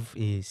have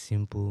a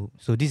simple.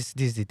 So this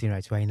is the thing,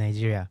 right? We're in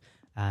Nigeria,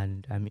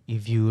 and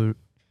if you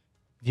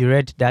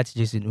read that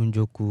Jason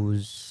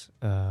Unjoku's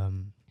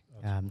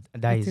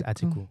that is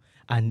article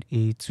and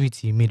a tweet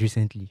he made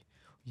recently,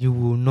 you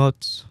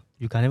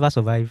can never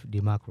survive the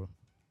macro.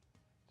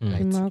 Mm.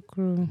 Right.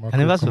 Macro. Can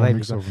never survive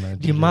Macroeconomics of the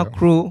Nigeria.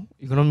 macro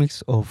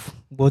economics of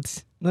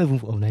what, not even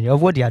of Nigeria,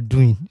 of what they are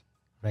doing,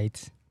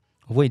 right?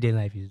 Of what their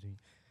life is doing.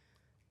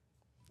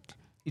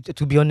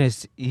 To be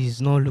honest, the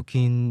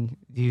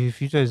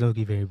future is not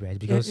looking very bright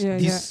because yeah,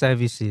 these yeah.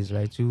 services,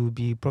 right, to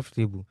be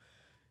profitable,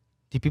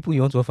 the people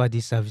you want to offer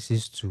these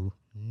services to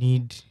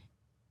need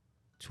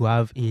to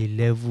have a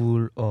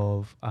level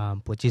of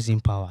purchasing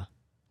power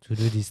to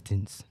do these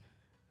things,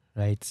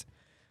 right?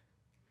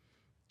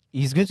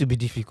 It's going to be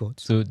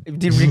difficult. So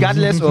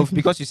Regardless of,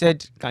 because you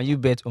said, can you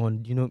bet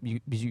on,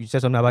 you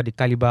said something about the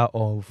caliber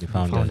of The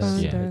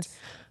founders, yeah. Founders.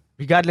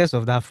 Regardless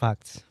of that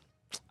fact,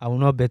 I will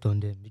not bet on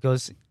them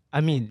because,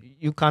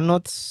 you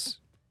cannot,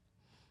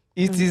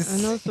 it is,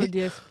 And also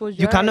the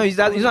exposure. you cannot, it's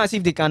not as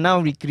if they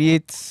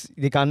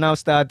can now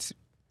start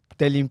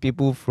telling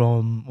people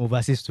from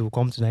overseas to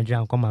come to Nigeria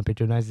and come and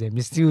patronize them.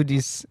 It's still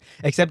this,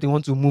 except they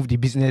want to move the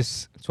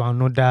business to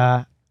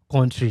another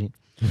country.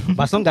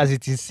 But as long as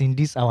it is in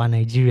this our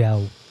Nigeria,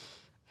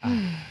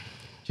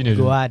 Chinedu,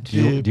 go ahead.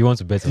 do you want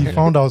to bet on The them?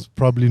 founders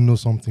probably know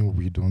something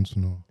we don't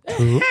know.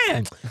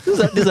 These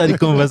are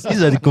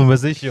the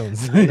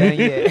conversations. Then,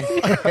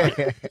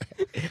 yeah.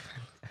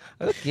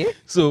 Okay.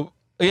 So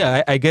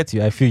yeah, I get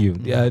you. I feel you.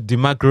 The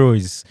macro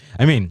is.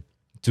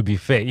 To be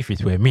fair, if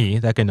it were me,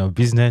 that kind of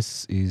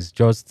business is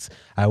just.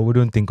 I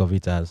wouldn't think of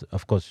it as.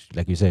 Of course,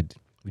 like you said,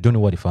 we don't know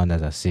what the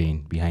founders are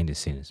saying behind the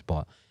scenes.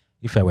 But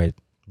if I were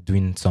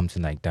doing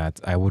something like that,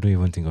 I wouldn't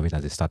even think of it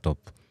as a startup.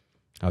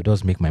 I would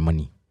just make my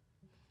money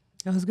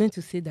I was going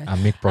to say that.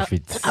 and make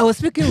profits. I was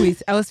speaking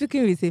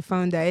with a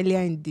founder earlier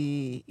in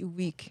the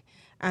week,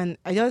 and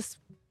I just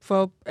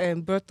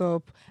brought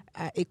up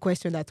a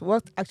question that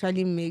what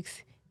actually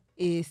makes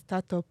a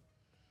startup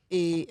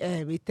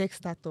a tech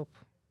startup,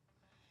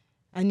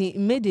 and he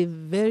made a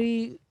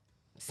very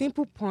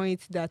simple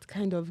point that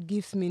kind of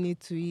gives meaning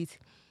to it.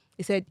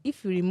 He said,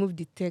 if you remove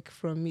the tech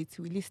from it,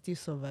 will it still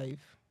survive?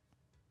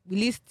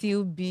 Will it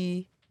still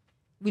be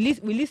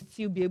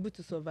able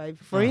to survive?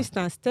 For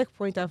instance,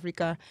 TechPoint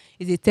Africa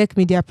is a tech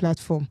media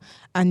platform,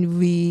 and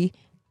we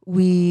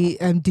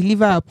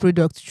deliver our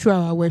product through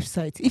our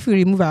website. If we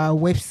remove our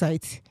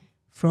website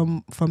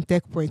from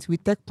TechPoint, will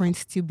TechPoint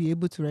still be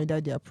able to render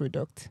their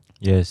product?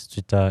 Yes,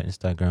 Twitter,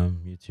 Instagram,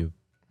 YouTube.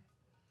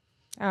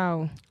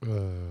 Ow. Uh,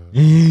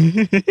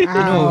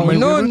 Ow. might be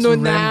No, able no,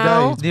 to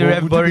now. render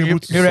it, but would you be able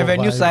to The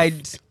revenue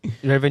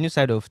survive?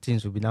 side of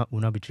things will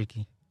not be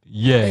tricky.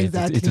 Yeah,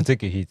 Exactly. it will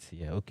take a hit.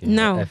 Yeah, okay.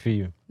 Now- I feel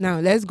you. Now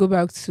let's go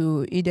back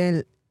to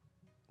Eden.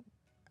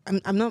 I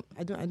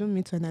don't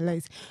mean to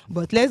analyze,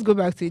 but let's go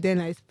back to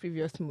Eden's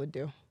previous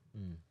model,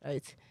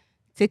 right?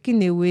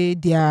 Taking away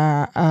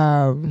their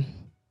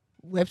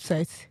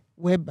website,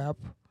 web app,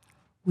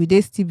 will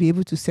they still be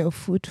able to sell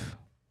food?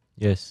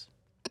 Yes.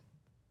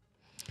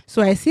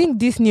 So I think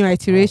this new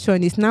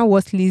iteration is now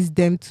what leads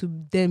them to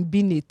them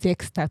being a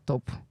tech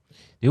startup.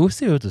 They will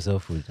still be able to sell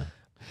food now.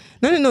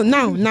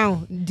 No.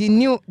 Now the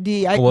new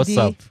the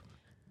WhatsApp.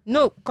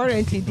 no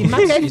currently the It's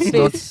market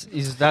not.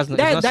 space That's not.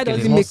 that it's not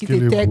doesn't scalable. make it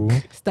a tech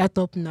scalable.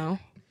 startup now.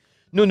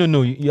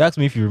 No. You asked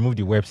me if you remove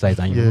the website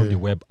and you remove Yeah. the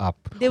web app.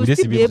 They will Will they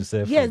still be able to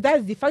sell yes, food?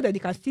 that's the fact that they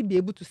can still be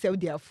able to sell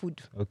their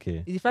food.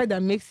 Okay. It's the fact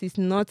that makes it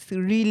not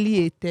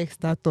really a tech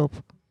startup.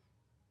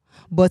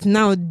 But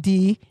now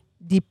the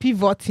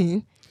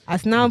pivoting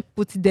has now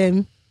put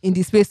them in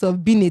the space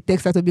of being a tech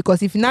startup,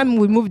 because if now we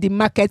remove the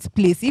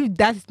marketplace, if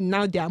that's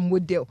now their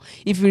model,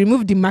 if we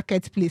remove the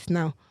marketplace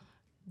now,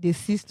 they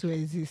cease to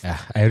exist.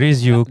 I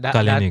raise you, That-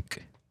 Kalinik.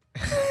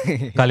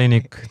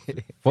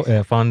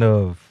 Kalinik, founder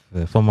of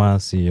former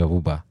CEO of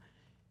Uber.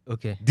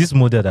 Okay. This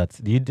model that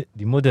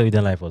the model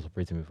Eden Life was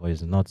operating before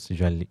is not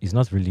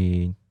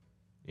really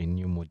a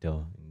new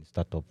model in the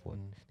startup world.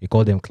 They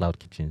call them cloud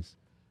kitchens.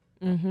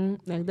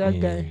 Like that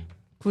guy,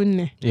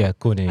 Kune. Yeah,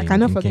 Kone. I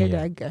cannot in forget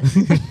Kenya. that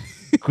guy.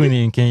 Kune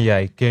in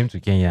Kenya. He came to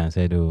Kenya and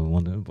said,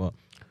 but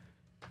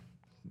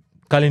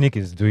Kalinik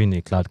is doing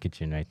a cloud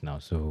kitchen right now.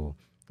 So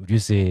would you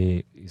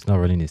say it's not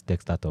running his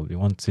tech startup? You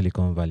want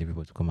Silicon Valley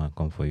people to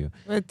come for you?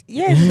 But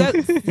yes,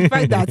 that's the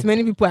fact that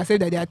many people have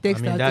said that they are tech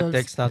I mean, startups. that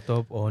tech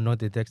startup or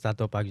not a tech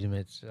startup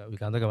argument, we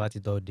can talk about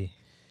it all day.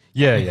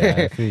 Yeah,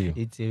 I feel you.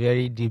 It's a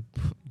very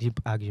deep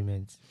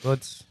argument.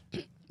 But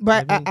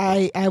But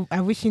I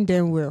I wishing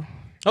them well.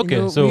 Okay,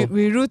 You know, so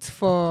we root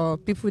for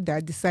people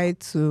that decide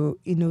to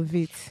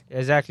innovate.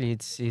 exactly,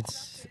 it's.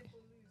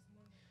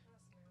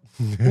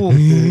 Yeah,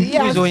 Who's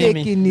I'm owing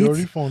me? taking Your it.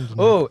 refund. now.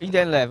 Oh,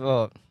 Indian life.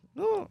 Oh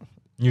no,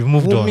 you've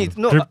moved Who on. meet?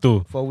 No,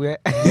 Crypto. for where?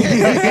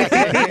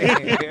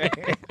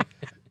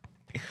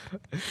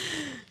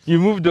 You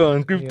moved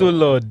on, crypto Yeah.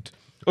 lord.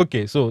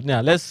 Okay, so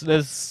now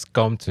let's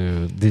come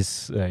to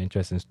this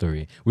interesting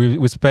story.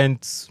 We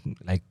spent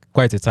like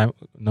quite a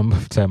number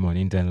of time on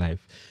Indian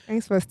life,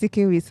 Thanks for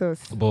sticking with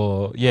us.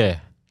 but yeah.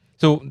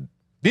 So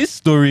this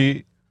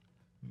story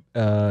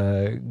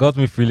got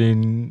me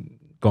feeling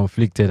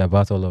conflicted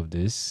about all of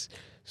this.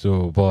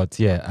 So, but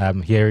yeah,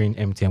 I'm hearing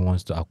MTN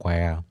wants to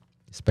acquire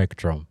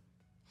Spectrum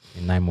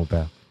in Nine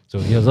Mobile. So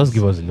yeah, just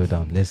give us a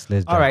lowdown. Let's All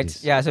drive right.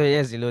 this. Yeah. So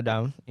here's the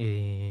lowdown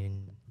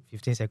in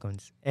 15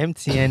 seconds.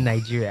 MTN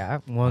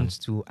Nigeria wants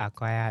to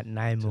acquire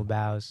Nine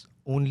Mobile's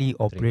only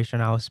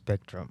operational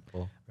spectrum,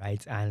 4.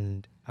 right?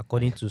 And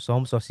according to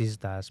some sources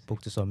that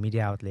spoke to some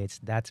media outlets,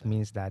 that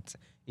means that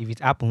if it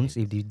happens,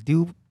 if the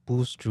deal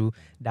pulls through,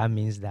 that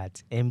means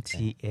that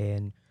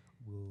MTN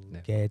will Yeah.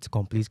 get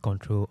complete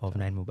control of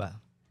Nine Mobile.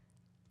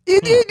 You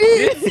did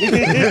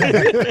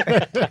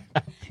it!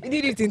 You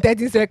did it in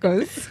 30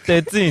 seconds.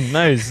 13.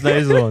 Nice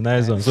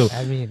one. So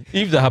I mean,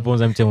 if that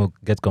happens, MTN will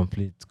get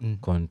complete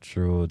Mm.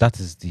 control. That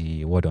is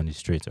the word on the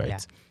street, right? Yeah.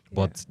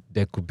 But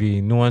there could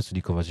be nuance to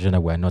the conversation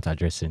that we are not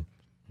addressing.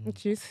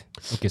 Which is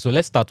Okay, so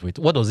let's start with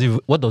what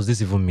does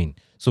this even mean?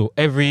 So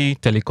every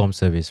telecom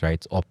service,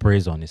 right,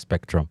 operates on a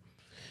spectrum,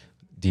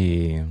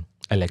 the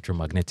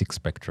electromagnetic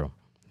spectrum.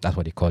 That's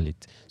what they call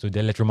it. So the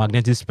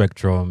electromagnetic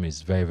spectrum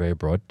is very, very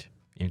broad.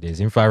 If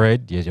there's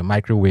infrared, there's your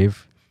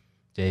microwave,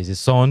 there is the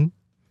sun.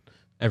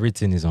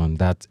 Everything is on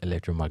that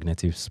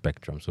electromagnetic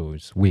spectrum. So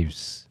it's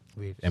waves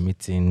waves.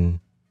 emitting.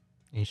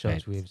 In short,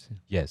 Right. waves.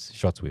 Yes,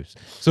 short waves.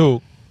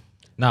 So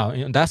now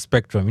in that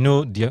spectrum,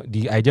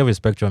 the idea of a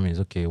spectrum is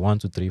okay, 1,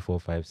 2, 3,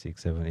 4, 5,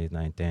 6, 7, 8,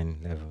 9,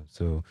 10, 11.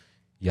 So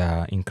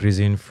yeah,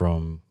 increasing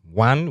from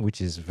 1, which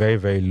is very,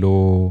 very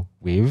low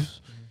waves,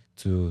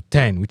 to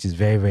 10, which is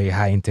very, very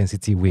high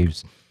intensity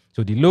waves.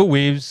 So the low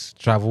waves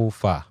travel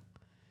far,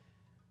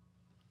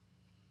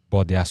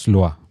 but they are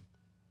slower.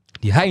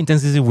 The high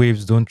intensity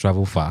waves don't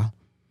travel far,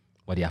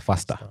 but they are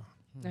faster.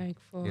 like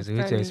for There's a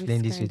way to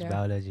explain this with kinda.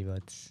 biology,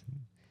 but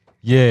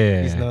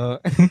Yeah. it's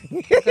not.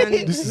 You can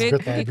This is make,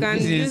 better. you can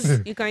This use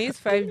is- you can use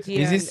 5G.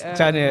 Is this and,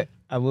 channel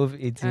above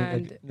 18?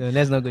 and- Okay. No,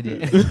 let's not go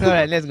there. All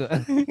right, let's go.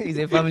 It's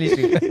a family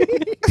show.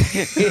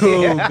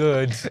 Oh,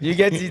 good. You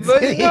get it?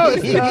 But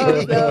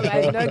no,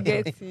 I don't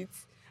get it.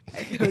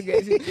 I don't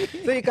get it.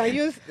 So you can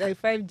use like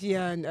 5G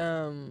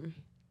and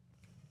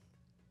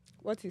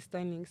what is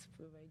Starlink's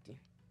providing?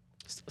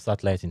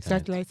 Satellite internet.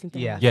 Satellite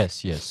internet. Yeah.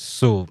 Yes.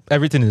 So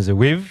everything is a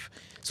wave.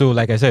 So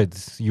like I said,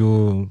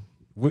 long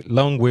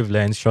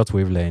wavelengths, short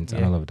wavelengths,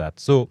 and Yeah. all of that.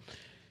 So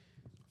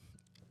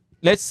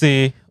let's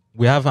say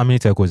we have how many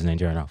telcos in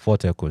Nigeria now? 4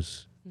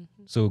 telcos.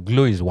 So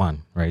Glo is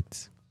 1,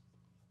 right?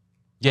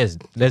 Yes,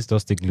 let's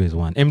just take Glo is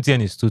 1.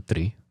 MTN is 2,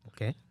 3.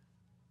 Okay.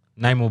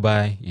 Nine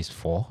Mobile is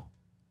 4.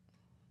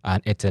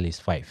 And Airtel is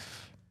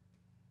 5.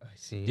 I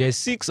see. There's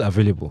 6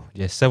 available.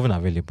 There's 7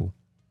 available.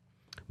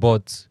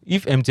 But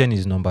if MTN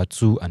is number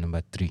 2 and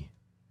number 3,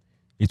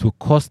 it will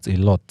cost a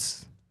lot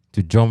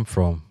to jump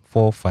from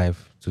 4,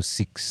 5 to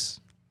 6.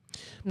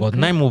 But Okay.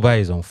 Nine Mobile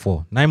is on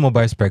 4. Nine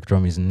Mobile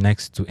spectrum is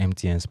next to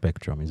MTN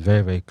spectrum. It's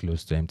very, very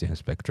close to MTN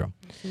spectrum.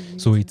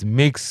 So it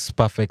makes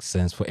perfect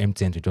sense for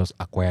MTN to just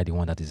acquire the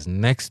one that is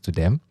next to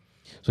them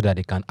so that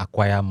they can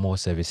acquire more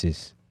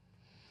services.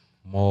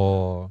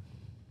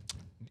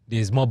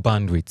 there's more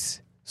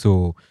bandwidth.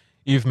 So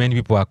if many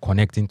people are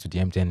connecting to the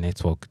MTN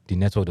network, the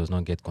network does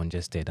not get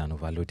congested and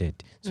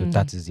overloaded. So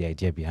that is the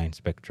idea behind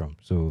Spectrum.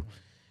 So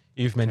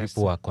if many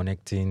people are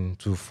connecting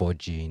to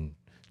 4G,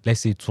 let's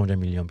say 200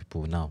 million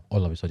people now,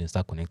 all of a sudden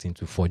start connecting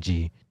to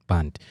 4G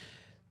band,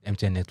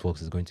 MTN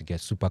networks is going to get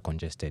super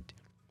congested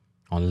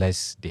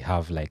unless they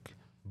have like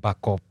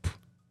backup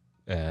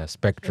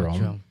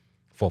spectrum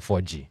for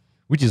 4G,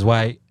 which is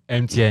why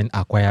MTN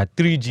acquired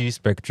 3G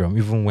spectrum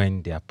even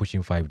when they are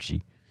pushing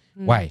 5G.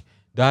 Why?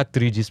 That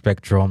 3G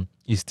spectrum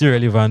is still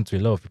relevant to a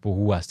lot of people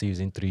who are still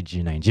using 3G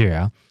in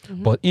Nigeria.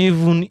 But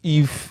even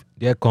if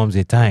there comes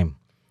a time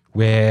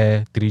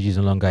where 3G is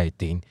no longer a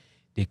thing,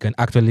 they can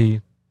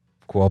actually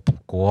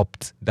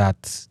co-opt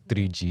that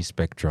 3G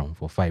spectrum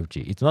for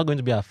 5G. It's not going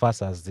to be as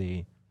fast as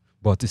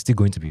but it's still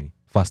going to be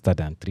faster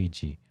than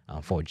 3G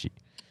and 4G.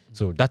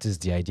 So that is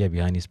the idea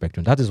behind the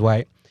spectrum. That is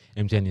why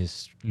MTN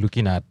is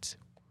looking at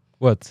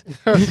what?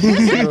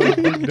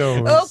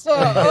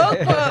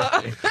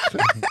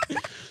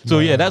 So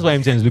yeah, that's why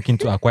MTN is looking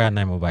to acquire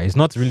Nine Mobile. It's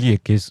not really a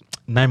case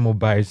Nine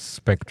Mobile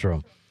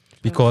spectrum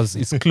because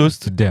it's close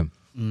to them.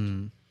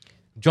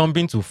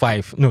 Jumping to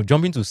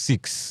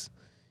 6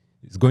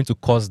 is going to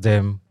cost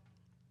them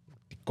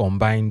the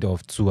combined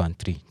of 2 and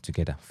 3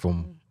 together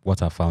from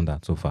what I found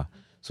out so far.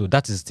 So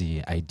that is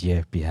the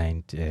idea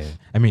behind.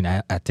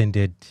 I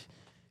attended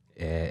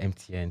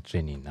MTN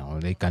training now.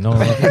 They cannot.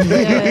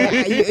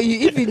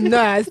 If you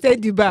know, I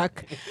said you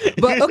back.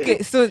 But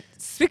okay, so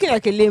speaking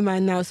like a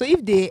layman now, so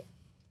if they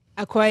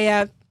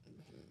acquire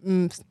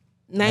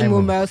Nine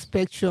Mobile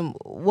spectrum,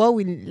 what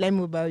will Nine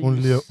Mobile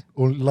use?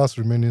 Only last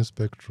remaining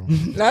spectrum.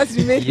 Last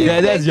remaining. Yeah,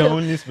 that's your spectrum.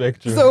 only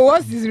spectrum. So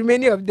what's the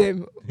remaining of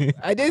them?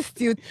 Are they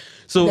still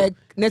like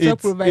network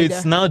provider?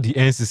 It's now the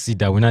NCC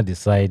that will not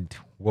decide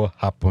what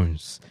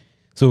happens.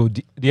 So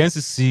the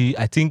NCC,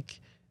 I think,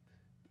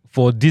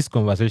 for this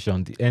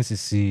conversation, the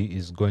NCC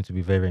is going to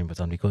be very, very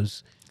important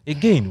because,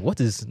 again, what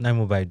is Nine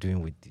Mobile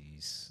doing with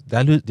these?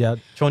 They are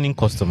churning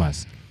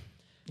customers.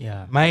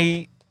 Yeah.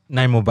 My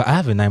Nine Mobile, I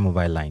have a Nine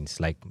Mobile line. It's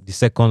like the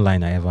second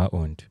line I ever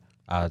owned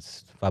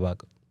as far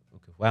back.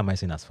 Okay, why am I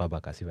saying as far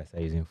back as if I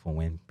started using phone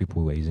when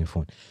people were using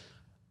phone?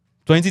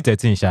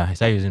 2013, I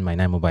started using my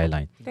Nine Mobile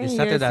line. They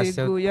started as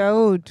you're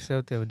old.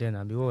 Celtel then,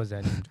 and what was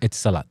that name? It's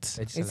Salat.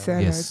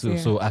 Etisalat, Yes, yeah.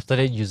 so I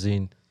started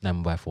using Nine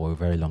Mobile for a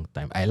very long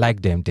time. I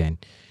liked them then.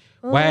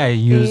 Why I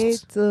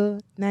used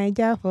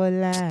Niger for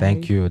life.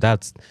 Thank you.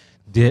 That's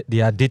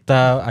their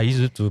data. I use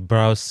it to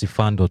browse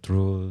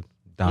Sifan.ro,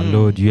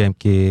 download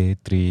UMK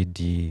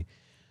 3D,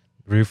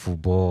 Real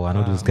Football, and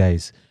all those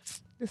guys.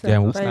 These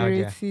Then are who's-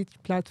 piracy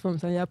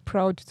platforms, and you're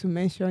proud to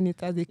mention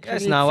it as a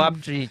creative. Yes, now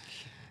WAP3.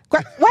 Why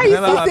are you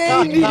Remember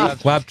still saying WAP3?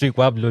 it? WAP Trick,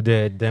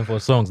 Loaded. Then for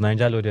songs,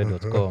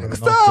 NigerLoaded.com.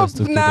 Stop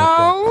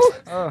now.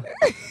 Oh,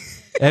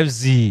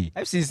 FZ.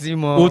 FCC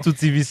more. O2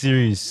 TV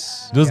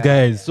series. Those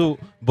guys. So,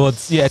 but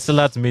yeah,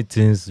 Etisalat made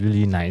things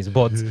really nice.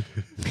 But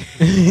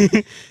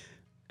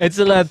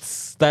Etisalat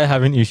started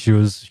having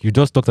issues. You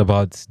just talked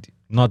about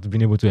not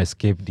being able to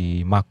escape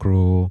the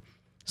macro.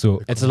 So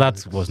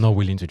Etisalat was not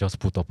willing to just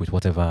put up with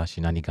whatever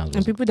shenanigans And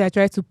was. people that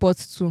try to port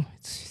to,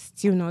 it's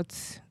still not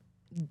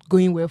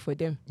going well for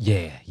them.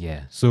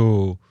 Yeah.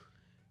 So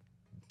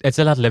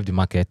Etisalat left the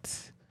market.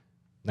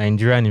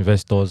 Nigerian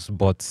investors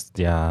bought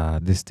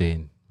this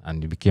thing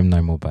and it became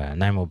Nine Mobile.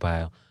 Nine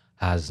Mobile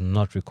has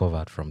not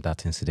recovered from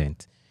that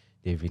incident.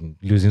 They've been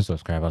losing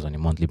subscribers on a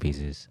monthly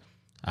basis.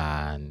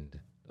 And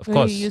of When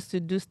course, you used to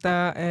do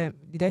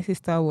did I say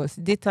Star Wars?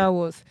 Data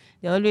Wars.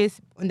 They're always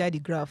under the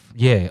graph.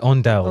 yeah,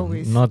 on dial,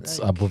 Always, not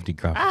like- above the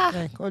graph.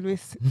 Like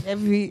always,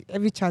 every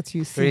chart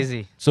you see.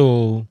 Crazy.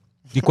 So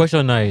the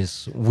question now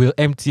is, will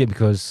MTN,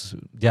 because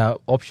their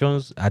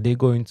options, are they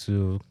going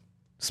to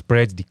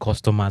spread the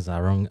customers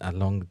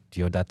along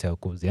the other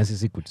telcos? The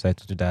NCC could decide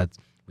to do that.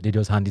 Would they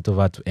just hand it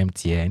over to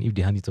MTN? If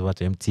they hand it over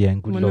to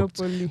MTN,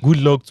 Monopoly. good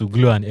luck to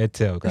Glo and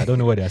Airtel. 'Cause I don't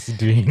know what they're still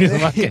doing in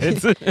this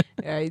market.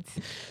 Right.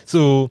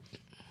 So,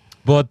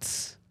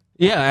 but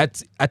yeah,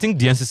 I think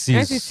the NCC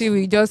is... NCC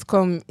will just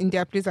come in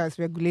their place as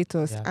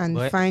regulators Yeah, and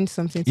but find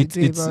something to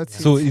do about it.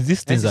 So is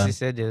these things NCC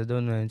said they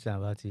don't know anything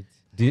about it.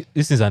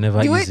 these things are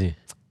never The way- easy.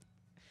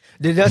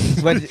 They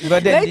just but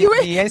then Like the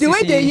way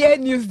NCC, they hear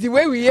news, the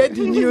way we hear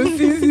the news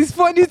is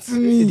funny to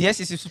me. the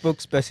NCC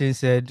spokesperson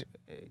said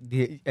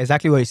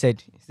exactly what he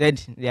said. He said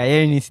they are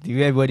hearing it the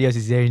way everybody else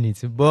is hearing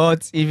it.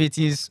 But if it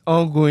is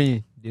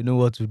ongoing, they know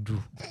what to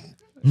do.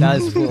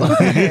 That's for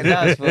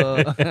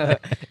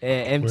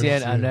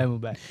MTN and Nine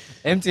Mobile.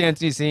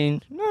 MTN is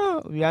saying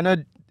no, we are not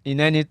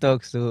in any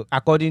talks. So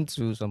according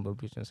to some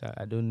publications,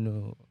 I don't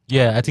know.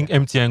 Yeah, I think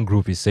MTN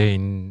Group is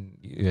saying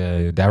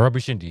they're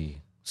rubbishing the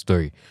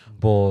story,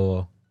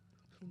 but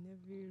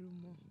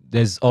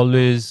there's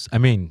always,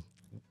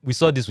 we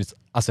saw this with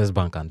Access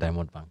Bank and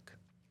Diamond Bank.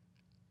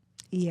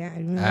 Yeah, I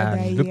remember And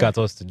that. look at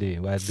us today.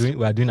 We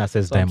are doing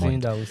Access Something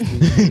Diamond. that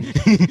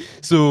was still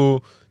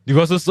So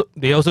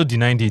They also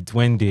denied it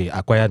when they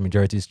acquired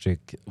majority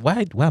stake.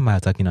 Why am I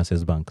attacking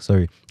Access Bank?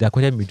 Sorry, they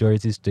acquired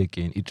majority stake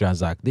in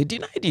eTransact. They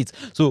denied it.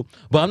 So,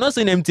 but I'm not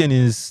saying MTN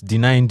is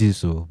denying this.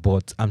 So,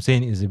 but I'm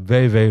saying it's a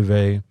very, very,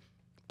 very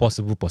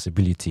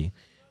possibility.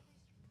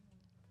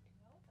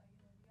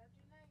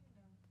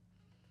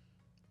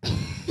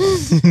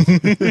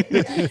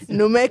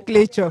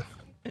 Nomenclature.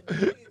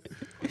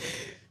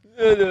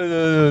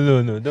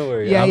 No. Don't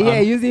worry. Yeah,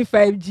 I'm- using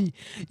 5G.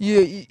 You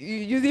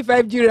using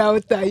 5G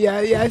router.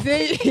 Yeah,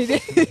 saying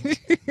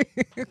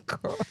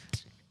God,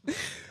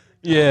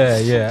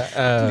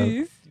 yeah.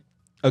 please.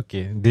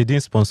 Okay, they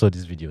didn't sponsor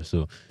this video,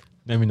 so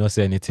let me not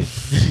say anything.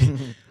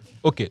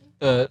 Okay.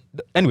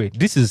 Anyway,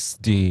 this is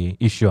the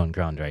issue on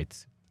ground,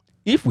 right?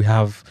 If we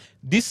have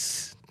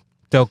this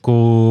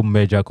telco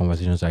merger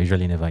conversations are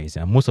usually never easy,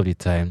 and most of the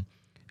time,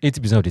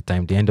 80% of the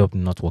time, they end up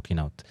not working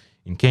out.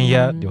 In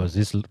Kenya, there was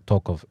this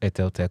talk of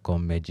Airtel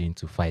Telecom merging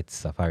to fight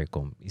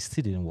Safaricom. It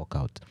still didn't work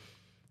out.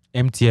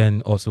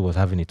 MTN also was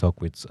having a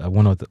talk with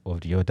one of the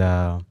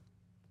other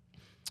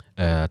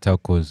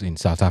telcos in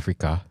South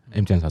Africa,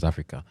 MTN South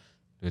Africa.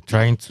 They're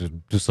trying to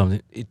do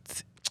something.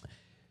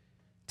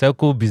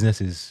 Telco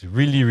business is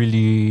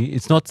really,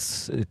 it's not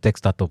a tech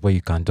startup where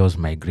you can just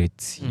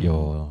migrate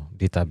your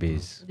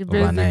database The best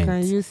overnight.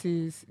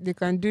 they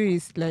can do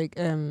is like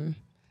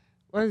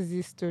what's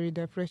this story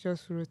that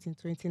Precious wrote in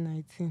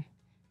 2019?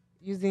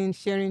 Using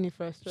sharing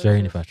infrastructure.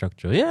 Sharing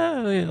infrastructure.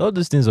 Yeah, all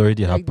those things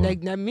already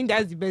happen. I mean,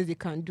 that's the best they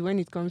can do when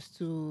it comes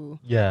to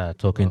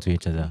Talking to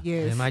each other.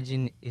 yes.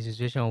 Imagine a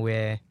situation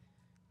where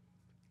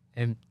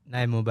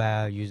Nine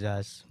Mobile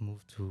users move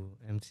to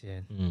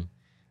MTN, Mm.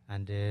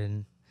 and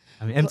then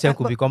MTN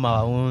could become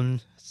our own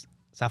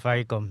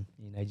Safaricom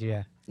in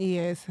Nigeria.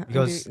 Yes, and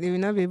Because- they will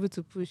not be able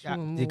to push Yeah,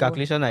 more. the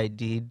calculation I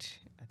did,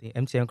 I think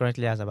MTN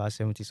currently has about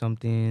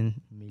 70-something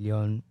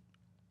million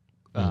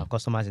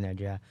customers in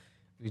Nigeria,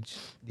 which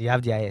they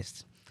have the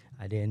highest.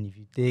 And then if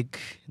you take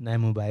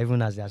Nine Mobile,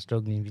 even as they are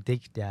struggling, if you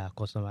take their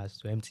customers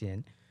to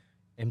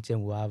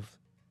MTN will have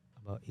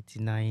about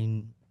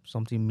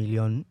 89-something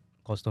million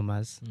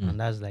customers, and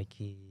that's like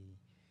a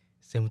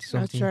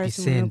 70-something Outright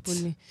percent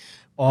monopoly.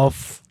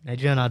 of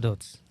Nigerian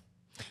adults.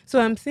 So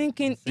I'm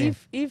thinking Insane.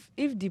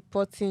 if the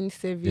porting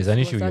service There's an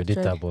issue was with your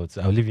data, actually but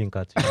I'll leave you in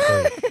cat.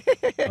 Sorry.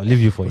 I'll leave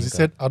you for Because he Inca.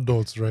 said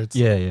adults, right?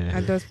 Yeah.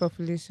 adult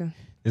population.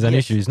 There's an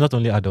Yes. issue. It's not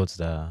only adults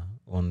that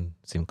own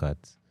SIM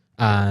cards.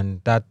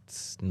 And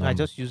that's No, I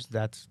just used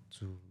that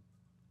to.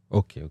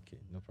 Okay,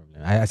 no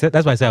problem. I said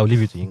that's why I said I'll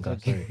leave you to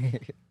Inka. Sorry.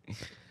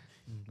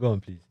 Go on,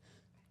 please.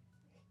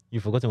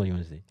 You've forgotten what you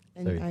want to say.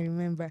 And Sorry. I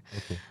remember.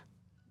 Okay.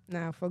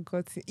 Nah, I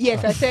forgot it.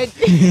 Yes, I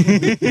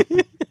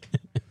said.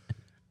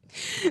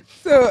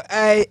 So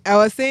I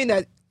was saying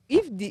that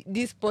if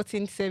this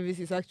porting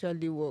services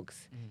actually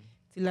works,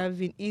 it will have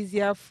been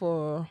easier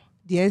for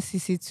the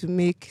NCC to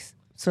make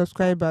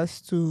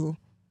subscribers to,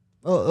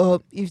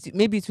 or if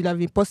maybe it will have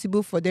been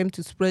possible for them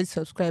to spread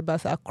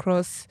subscribers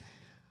across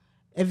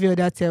every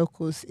other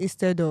telcos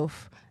instead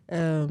of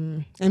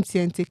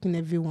MTN taking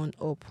everyone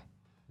up.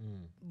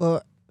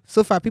 But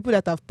so far, people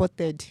that have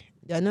ported,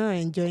 they are not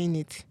enjoying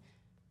it.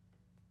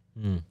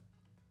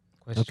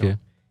 Question. Okay.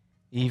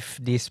 If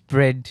they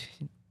spread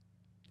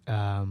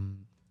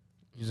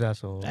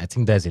users or I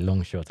think that's a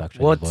long shot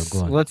actually. But go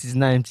on. what is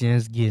now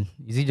MTN's gain?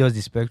 Is it just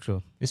the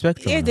spectrum? The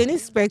spectrum. Yeah, now. they need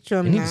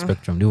spectrum They need now. the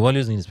spectrum. They will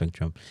always need the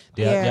spectrum.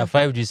 There are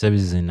 5G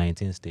services in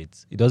 19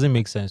 states. It doesn't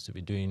make sense to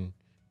be doing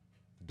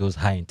those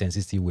high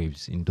intensity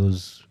waves in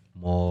those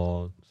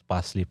more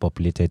sparsely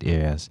populated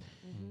areas.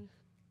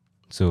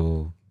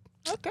 So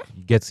Okay.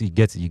 you get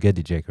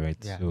the check, right?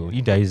 Yeah, So yeah.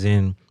 if they're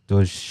using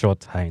those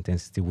short high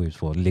intensity waves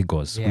for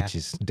Lagos, Yeah. which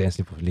is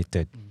densely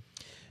populated,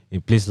 a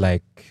place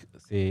like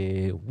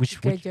say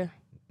which Ikeja.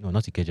 no,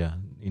 not Ikeja,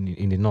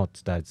 in the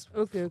north, that's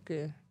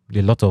Okay.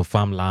 a lot of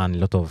farmland, a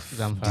lot of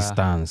Zamfara.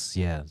 distance.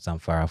 Yeah,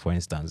 Zamfara, for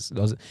instance.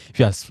 If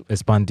you are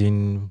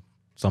expanding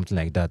something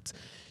like that,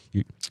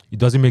 it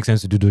doesn't make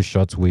sense to do those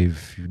short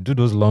wave. You do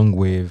those long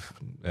wave,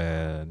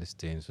 this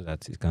thing, so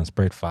that it can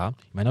spread far. It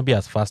might not be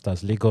as fast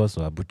as Lagos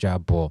or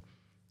Abuja, but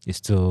it's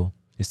still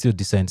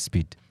decent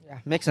speed. Yeah,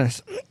 makes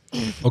sense.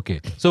 Okay,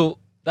 so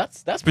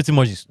that's pretty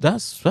much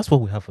that's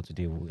what we have for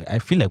today. I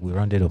feel like we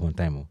rounded up on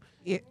time. Oh.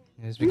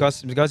 It's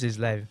because it's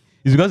live.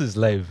 It's because it's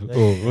live.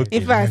 Oh, okay.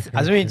 In fact,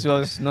 Assuming it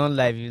was not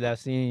live, you'd have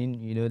seen,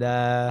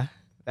 that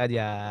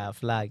their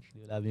flag. They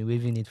would have been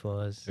waving it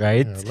for us.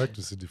 Right? Yeah, I'd like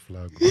to see the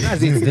flag.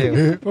 That's it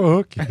there. Oh,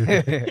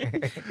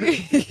 okay.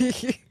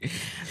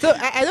 so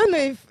I don't know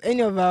if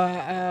any of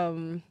our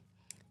the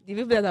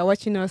people that are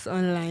watching us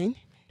online,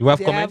 You have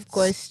they comments? have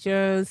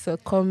questions or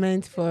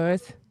comments for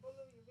us.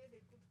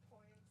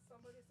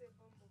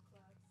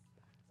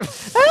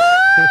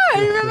 I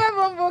remember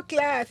Bumbo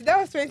class. That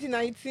was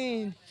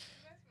 2019.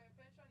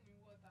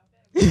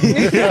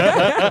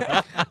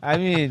 I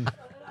mean,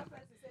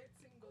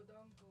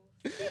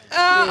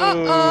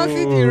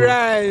 See the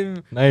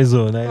rhyme. Nice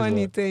one, nice Pun one.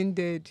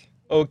 intended.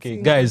 Okay,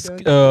 Single guys,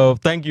 donkey.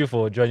 thank you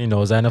for joining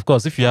us. And of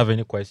course, if you have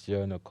any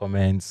question or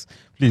comments,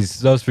 please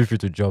just feel free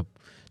to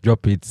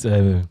drop it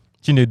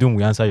Chinedum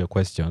will answer your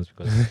questions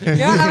because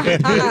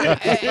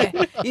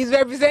He's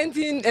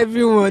representing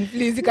everyone.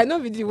 Please, you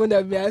cannot be the one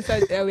that we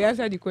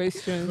answer the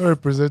questions. Not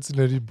representing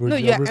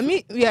anybody. No, I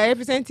mean, we are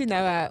representing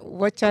our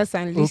watchers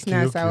and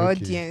listeners, our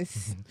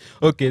audience.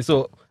 okay.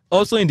 So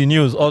also in the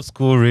news, Old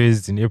School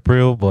raised in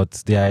April,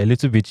 but they are a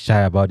little bit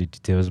shy about the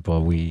details.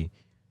 But we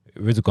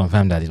were to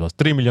confirm that it was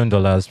 $3 million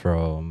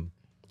from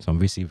some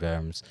VC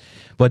firms,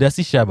 but they're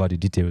still shy about the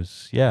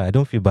details. Yeah, I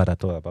don't feel bad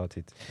at all about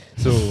it.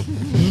 So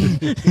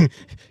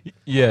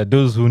yeah,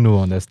 those who know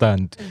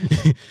understand.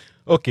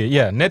 Okay,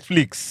 yeah,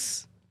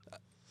 Netflix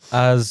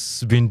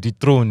has been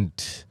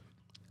dethroned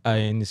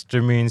in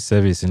streaming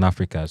service in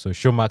Africa. So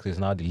Showmax is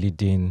now the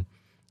leading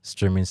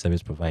streaming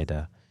service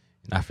provider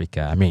in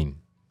Africa. I mean,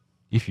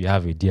 if you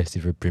have a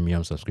DSTV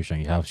premium subscription,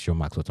 you have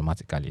Showmax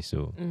automatically.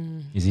 So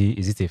is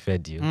it a fair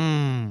deal?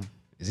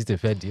 Is it a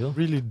fair deal?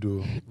 Really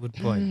do. Good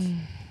point.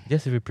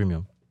 DSTV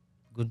premium.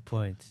 Good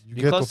point. You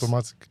get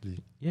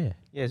automatically. Yeah.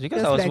 Yes, because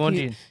Just I was like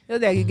wondering.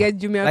 Just like you get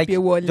Jumia Like, Pay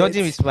wallet.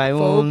 judging with my for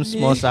own opening.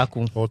 small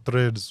circle, Or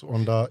threads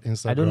under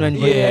Instagram. I don't know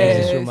anybody that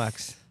uses Yes.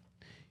 Showmax.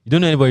 You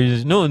don't know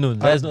anybody. No, I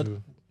that's not.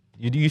 do.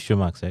 You do use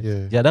Showmax, right?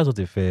 Yeah. That's not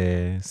a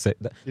fair.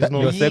 not-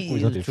 Your circle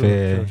is not a True,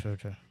 fair.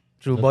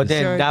 True, Not but a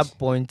then Church. that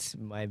point,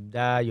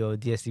 your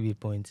DSTV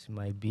point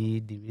might be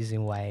the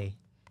reason why.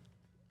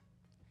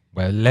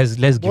 Well, let's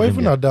give But him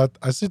even that. at that,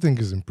 I still think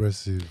it's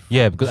impressive.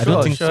 Yeah, because I don't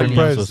Sure, think surely.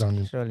 premium. Surprised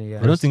and Surely,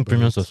 yeah. I don't think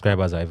premium But-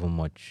 subscribers are even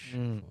much.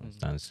 Mm, For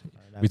instance,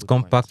 that's with good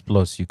point. Compact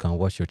Plus, you can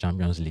watch your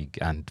Champions League.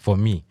 And for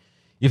me,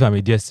 if I'm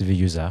a DSTV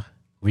user,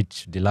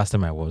 which the last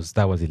time I was,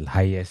 that was the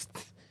highest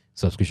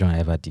subscription I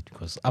ever did.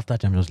 Because after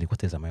Champions League,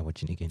 what else am I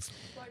watching again?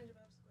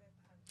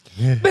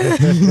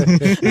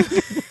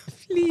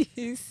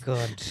 Please.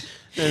 God.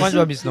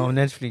 SpongeBob is now on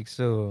Netflix,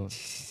 so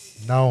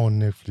Now on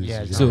Netflix.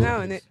 Yeah, So- Now,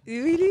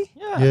 really?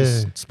 yeah.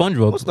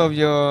 SpongeBob. most of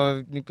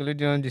your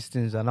Nickelodeon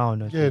things are now on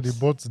Netflix. Yeah, they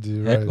bought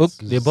the Eh, rights.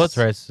 they bought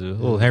rights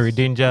to Henry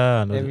Danger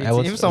and all that.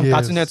 Everything. Even some Yes.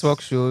 Cartoon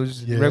Network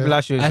shows, Yeah.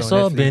 regular shows. I on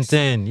saw Netflix. Ben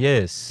 10,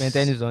 yes. Ben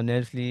 10 is on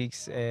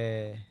Netflix.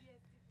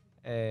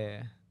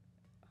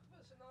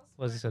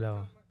 What's this other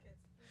one?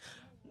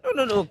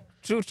 No.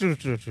 True.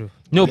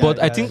 No, Yeah, but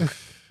I yeah. think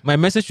my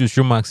message to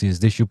Showmax is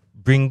they should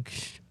bring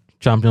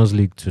Champions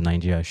League to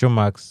Nigeria.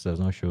 Showmax does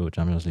not show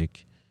Champions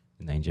League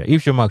in Nigeria.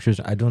 If Showmax shows,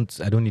 I don't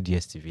need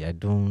DSTV. I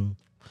don't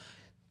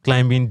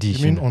climbing dish.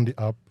 You mean on the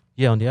app?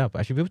 Yeah, on the app.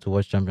 I should be able to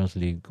watch Champions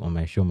League on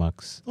my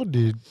Showmax. No,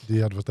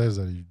 they advertise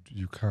that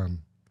you can.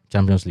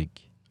 Champions League.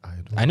 I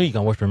I know you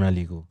can watch Premier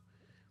League. Oh,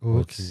 but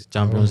okay.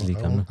 Champions I League,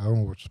 I'm I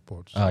don't watch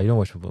sports. You don't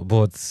watch football,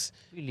 but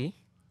Really?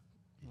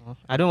 No.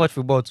 I don't watch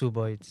football too,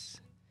 but it's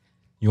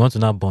you want to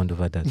now bond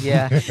over that.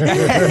 yeah.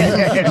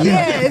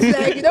 Yes,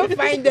 like you don't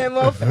find them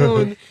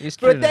often. It's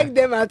true. Protect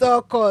them at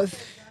all costs.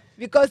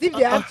 Because if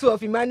they have two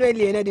of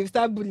Emmanuel and they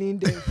start bullying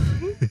them.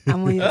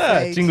 I'm on your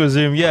side.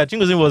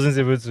 Chingozim wasn't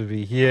able to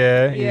be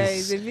here. Yeah,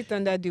 He's it's a bit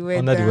under the weather.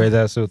 under the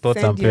weather, so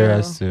thoughts Send and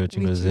prayers to your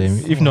Chingozim.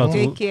 wishes. If not,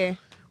 Take care.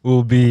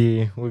 we'll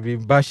be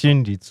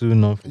bashing the two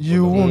non.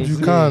 You won't. You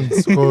can't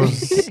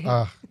because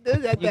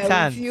Those that You are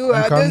can't. with you, You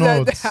are those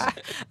cannot.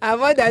 that are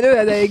more than those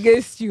that are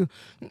against you.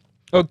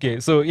 Okay,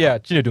 so yeah,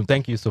 Chinedum,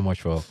 thank you so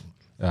much for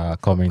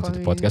coming to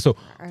the Coming. podcast. So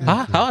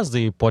Uh, how has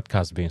the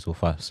podcast been so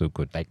far? So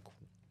good. Like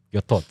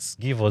your thoughts.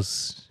 Give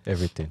us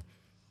everything,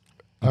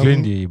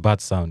 including the bad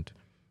sound.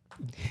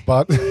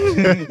 but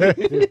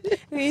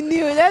We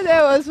knew that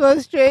was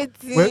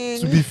frustrating. well,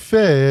 to be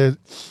fair,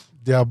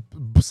 there are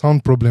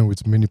sound problem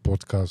with many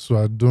podcasts, so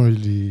I don't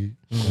really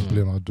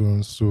complain. I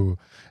don't. So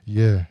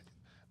yeah.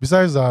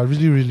 Besides, I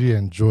really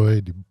enjoy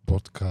the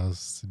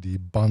podcast, the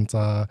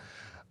banter,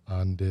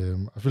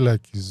 and I feel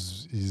like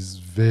he's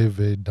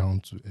very down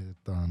to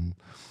earth. And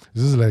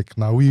this is like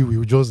now we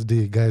just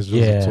guys just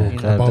Yeah,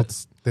 talk that-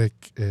 about tech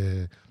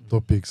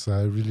topics.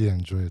 I really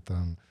enjoy it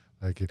and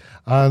like it.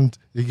 And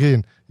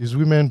again, it's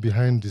women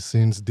behind the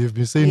scenes. They've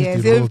been saying yes, it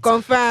a they've lot.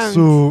 confirmed.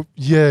 So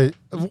yeah,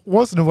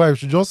 once in a while, we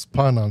should just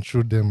pan and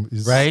show them.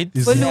 It's, Right?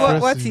 It's But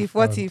what impressive if?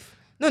 and- if?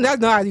 No,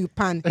 that's not how you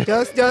pan.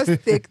 Just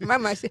take.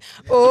 Mama say,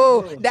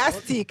 oh, that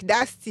stick.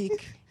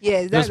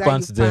 Yes, that's Just how pan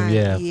you to them, pan.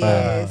 yeah,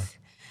 Yes.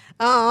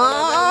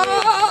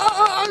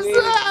 Oh, I'm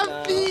so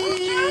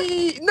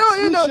happy. No,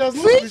 She has not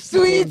switch to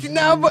switched it on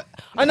now. you.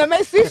 But no,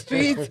 my switch to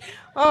it.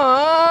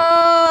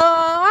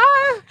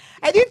 Oh,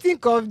 I didn't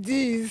think of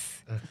this.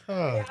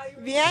 Ah,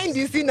 Behind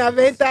the scene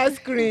Aventa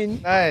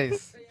screen.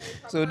 Nice.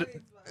 So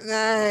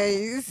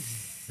Nice.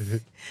 They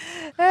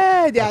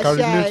I are can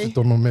relate shy.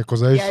 to Tonome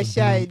because I They are used to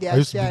shy, be, they I are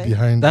used to shy. be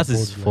behind. That the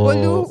is board,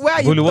 for Bolu, where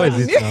are you Bolu, what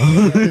is it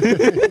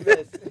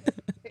now?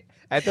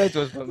 I thought it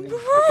was for me.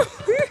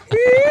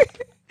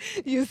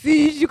 You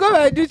see, you should come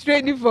and do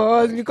training for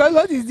us because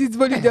what is this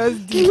Bolu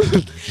just do?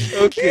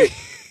 Okay.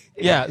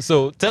 Yeah,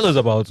 so tell us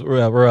about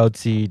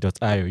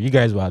royalty.io. You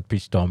guys were at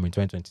Pitchstorm in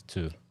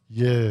 2022.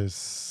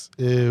 Yes,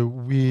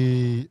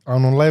 we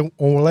an online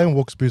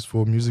workspace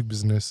for music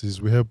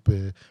businesses. We help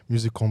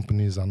music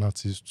companies and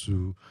artists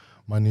to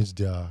manage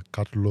their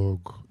catalog,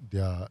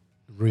 their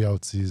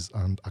royalties,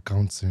 and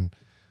accounting.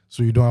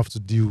 so you don't have to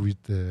deal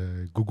with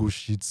Google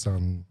Sheets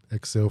and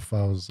Excel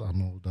files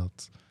and all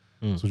that.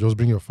 Mm. So just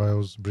bring your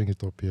files, bring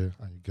it up here,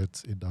 and you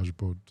get a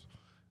dashboard.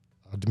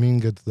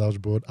 Admin get the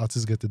dashboard,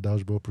 artists get a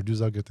dashboard,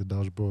 producer get a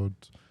dashboard,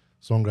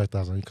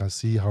 songwriters, and you can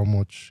see how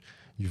much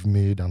you've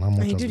made and how much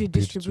And you has do the been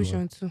paid to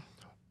distribution too.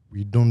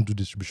 We don't do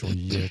distribution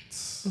yet.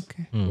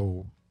 Okay. Mm.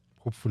 So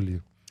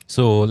hopefully.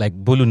 So, like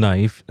Bolu now,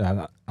 if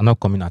an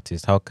upcoming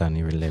artist, how can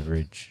he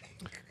leverage?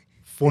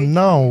 For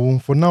now,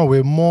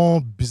 we're more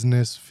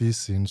business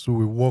facing. So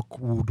we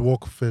would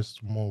work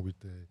first more with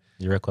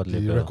The record the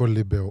label. record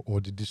label or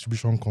the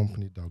distribution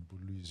company that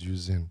Bolu is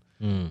using.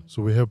 Mm.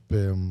 So we help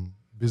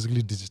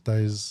basically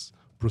digitize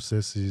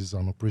processes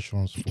and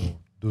operations for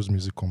those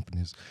music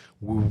companies.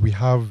 We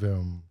have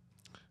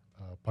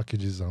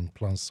packages and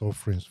plans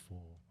offerings for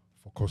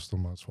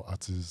customers, for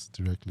artists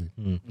directly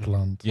Mm.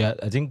 planned. Yeah,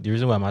 I think the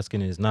reason why I'm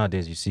asking is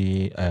nowadays you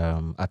see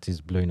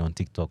artists blowing on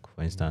TikTok,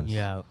 for instance,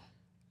 Yeah.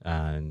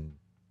 and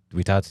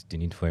without the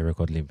need for a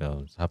record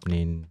label, it's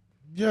happening.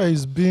 Yeah,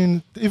 it's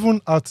been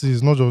even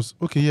artists, not just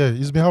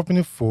it's been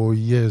happening for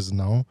years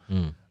now.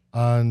 Mm.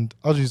 And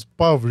actually it's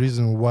part of the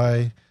reason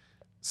why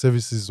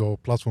services or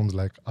platforms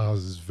like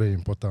ours is very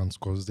important,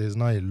 because there's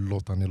now a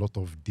lot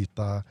of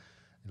data,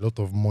 a lot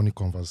of money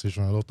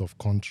conversation, a lot of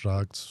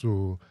contracts.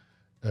 So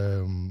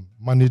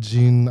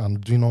managing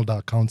and doing all the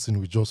accounting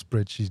with just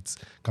spreadsheets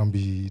can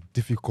be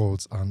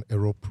difficult and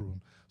error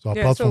prone. So our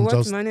Yeah, so platform what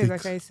just Mane is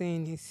takes actually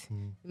saying is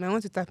Mm. you might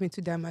want to tap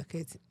into that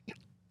market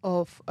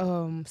of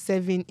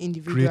serving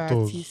individual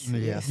Creators. artists.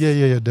 Yes.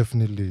 Yeah,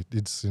 definitely.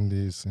 It's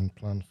in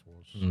plan for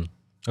us. Mm.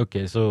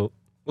 Okay, so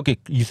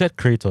you said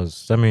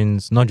creators. That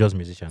means not just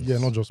musicians. Yeah,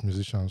 not just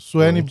musicians. So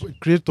Oh, any okay.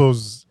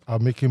 creators are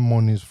making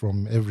monies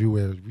from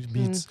everywhere. Be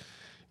it Mm.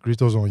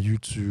 creators on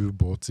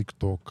YouTube or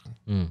TikTok,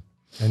 Mm.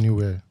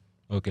 anywhere.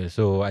 Okay,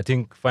 so I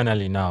think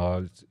finally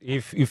now,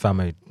 if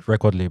I'm a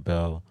record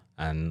label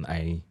and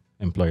I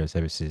employ your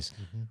services,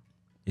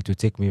 it will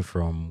take me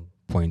from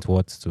point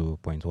what to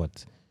point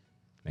what,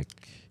 like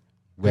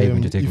where are you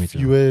going to take me If to?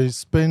 you were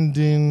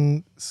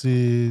spending,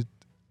 say,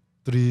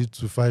 3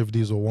 to 5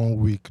 days or 1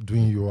 week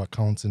doing your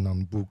accounting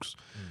and books,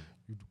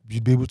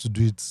 you'd be able to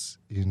do it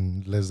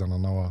in less than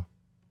an hour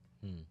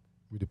Mm.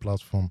 with the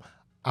platform,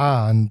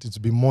 and it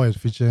will be more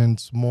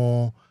efficient,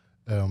 more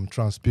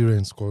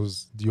transparent,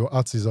 because your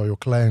artists or your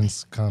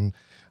clients can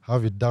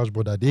have a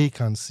dashboard that they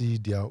can see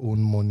their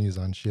own monies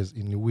and shares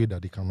in a way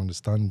that they can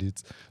understand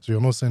it. So you're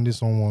not sending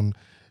someone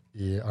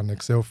an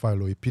Excel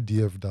file or a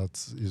PDF that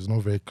is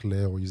not very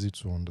clear or easy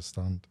to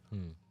understand.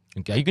 Mm.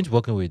 Okay, are you going to be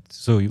working with?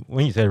 So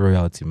when you said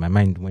royalty, my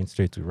mind went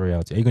straight to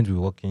royalty. Are you going to be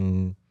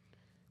working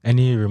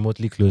any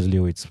remotely closely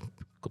with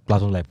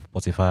platforms like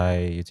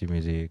Spotify, YouTube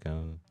Music,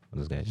 and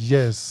those guys?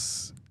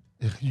 Yes,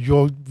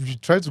 you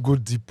try to go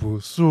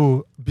deeper.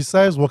 So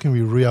besides working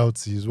with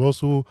royalties, we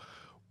also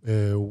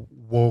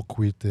work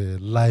with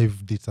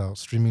live data,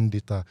 streaming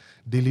data,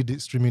 daily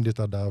streaming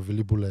data that are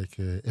available like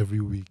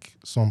every week.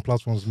 Some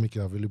platforms make it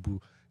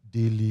available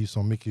daily,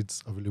 some make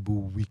it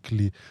available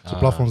weekly. So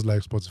platforms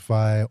like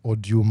Spotify,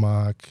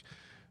 AudioMac,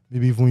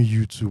 maybe even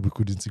YouTube, we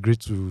could integrate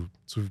to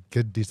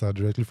get data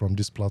directly from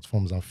these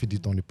platforms and feed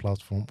it on the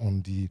platform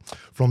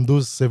from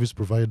those service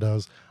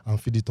providers and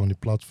feed it on the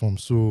platform.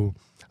 So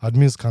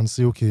admins can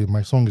say, okay,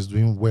 my song is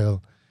doing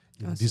well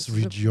in this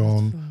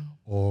region,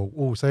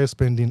 or started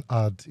spending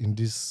ad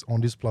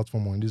on this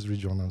platform or in this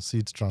region, and see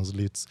it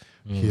translates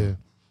here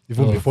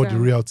even Oh. before the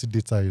royalty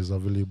data is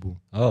available.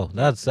 Oh,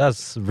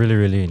 that's really,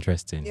 really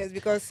interesting. Yes,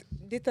 because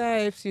data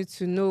helps you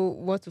to know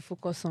what to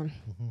focus on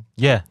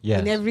Yeah.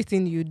 in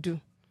everything you do.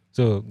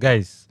 So,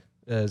 guys,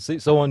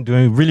 someone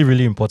doing really,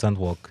 really important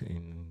work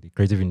in the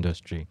creative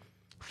industry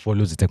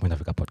follows the Tech Point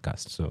Africa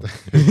podcast. So,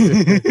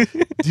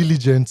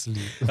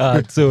 Diligently.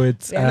 so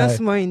it's We are not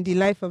small in the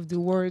life of the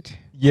world.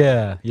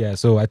 yeah.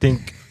 So I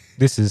think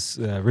this is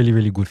really,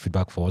 really good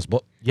feedback for us.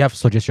 But you have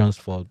suggestions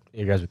for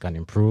areas we can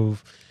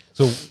improve.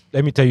 So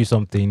let me tell you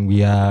something.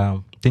 We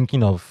are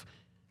thinking of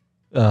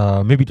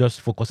maybe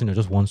just focusing on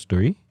just one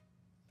story.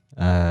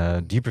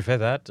 Do you prefer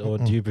that, or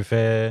do you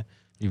prefer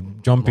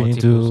jumping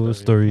Multiple into stories.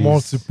 stories?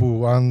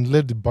 Multiple, and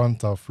let the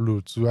banter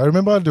flow too. I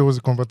remember there was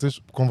a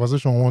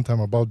conversation one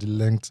time about the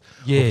length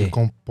of Yeah.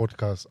 the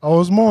podcast. I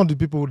was more on the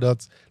people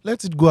that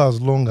let it go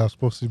as long as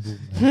possible.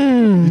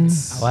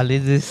 It's, Our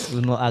ladies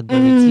will not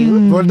agree with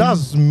you. but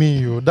that's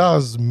me,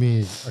 that's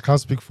me. I can't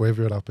speak for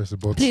every other person,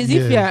 but Please,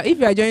 yeah, if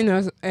you are joining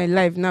us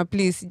live now,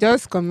 please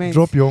just comment.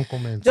 drop your own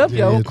comments. Drop your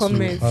there own too.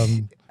 comments.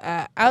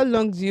 How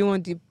long do you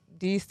want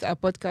this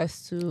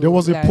podcast to? There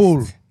was a last?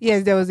 poll.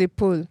 Yes, there was a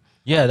poll.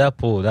 Yeah, that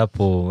poll.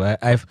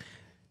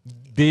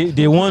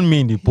 They won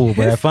me in the poll,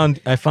 but I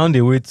found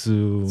a way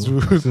to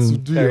To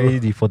do carry your-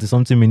 the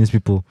 40-something minutes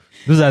people.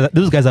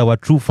 Those guys are our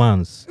true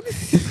fans.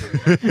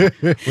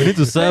 We need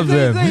to serve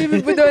So them. you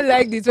people don't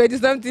like the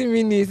 20-something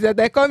minutes that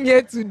I come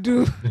here to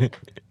do.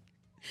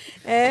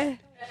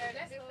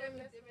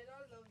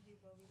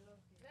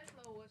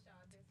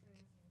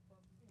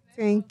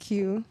 Thank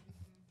you.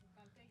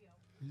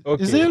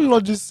 Okay. Is there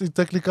logistic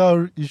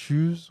technical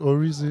issues or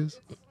reasons?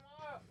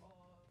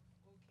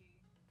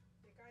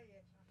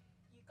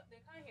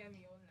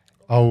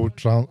 I would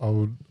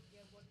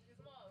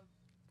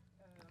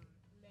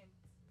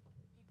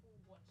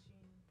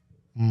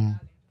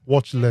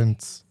watch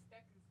length.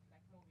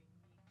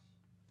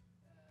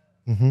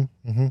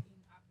 Mm-hmm.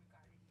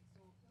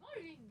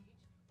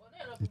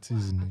 It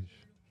is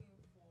niche.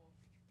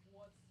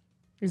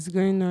 It's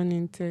going on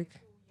in tech.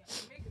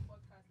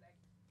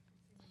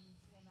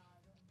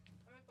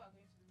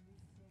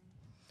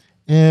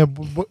 Yeah,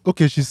 but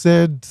okay. She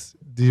said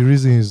the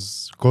reason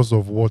is because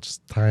of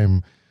watch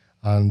time,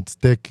 and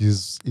tech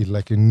is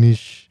like a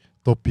niche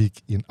topic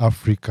in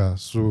Africa.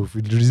 So if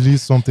it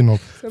release something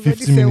of Somebody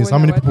 50 said minutes, how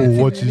 1 many hour, people will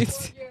 30 watch it?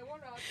 minutes.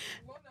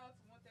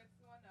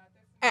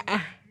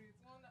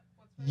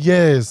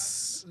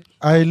 Yes,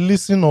 I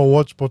listen or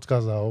watch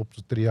podcasts that are up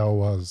to 3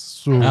 hours.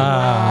 So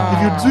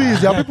Ah. if you do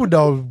it, there are people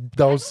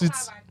that will sit.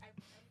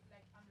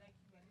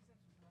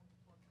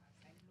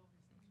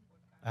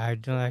 I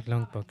don't like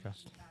long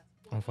podcasts,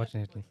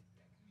 unfortunately.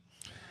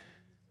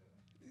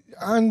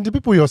 And the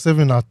people you're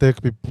serving are tech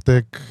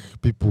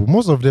people.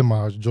 Most of them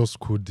are just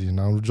coding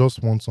and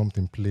just want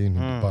something playing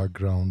in the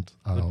background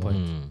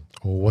point.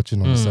 or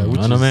watching on the side, which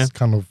I know, is man.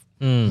 kind of,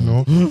 you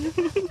know.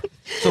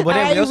 So, but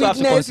then we also have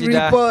to Eyewitness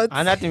consider report.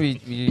 another thing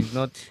we've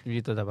not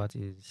really thought about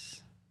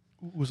is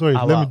Sorry,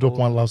 let me drop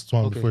one last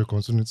one okay. before you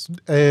continue.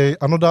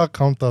 Another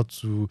counter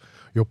to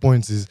your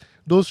point is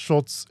those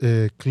short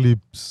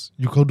clips.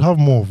 You could have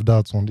more of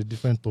that on the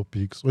different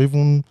topics, or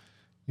even,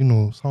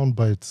 sound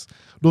bites.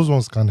 Those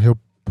ones can help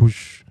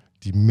push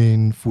the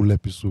main full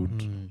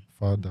episode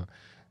further.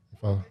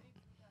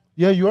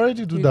 Yeah, you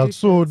already do You that, do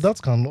so short.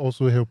 that can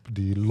also help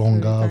the So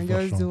longer you can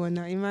version. just do one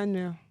now.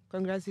 Emmanuel,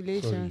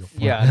 congratulations.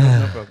 Sorry, Yeah,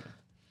 no problem.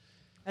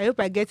 I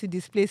hope I get to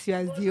displace you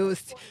as the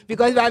host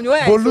because I'm the one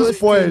Bolu's that's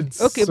hosting.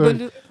 points. Okay, Sorry.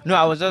 Bolu. No,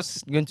 I was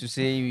just going to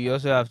say we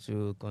also have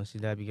to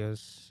consider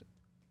because,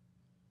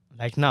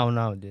 like now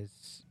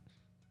there's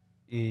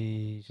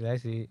should I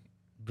say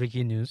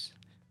breaking news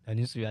that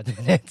needs to be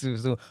attended to.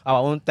 So our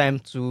own time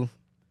to,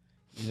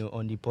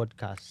 on the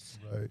podcast.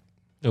 Right.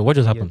 Oh, what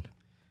just happened?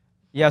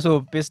 Yeah,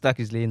 so Paystack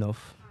is laying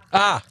off.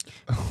 Ah.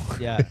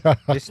 Yeah,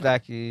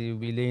 Paystack will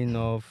be laying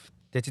off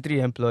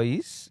 33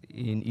 employees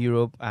in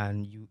Europe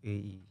and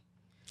UAE.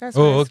 That's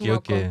Oh, very okay, small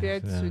okay.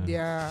 compared to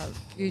their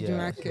huge Yeah.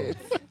 market.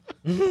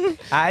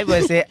 I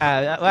would say,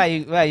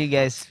 why are you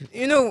guys?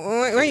 You know,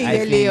 when you I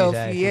hear feel layoff, it,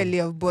 I you hear feel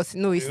layoff, but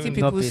no, it's still Not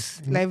people's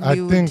pissed. I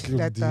livelihood think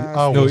that the are.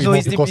 hour No, is no, not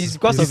it's because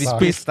because of his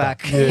Paystack.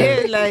 Paystack.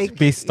 Yeah. Yeah, like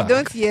Paystack. you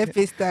don't hear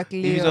Paystack If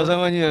it was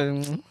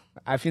layoff. someone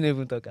I feel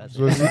even talk as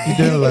So it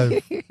didn't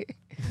like.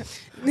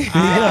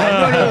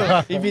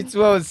 no. If it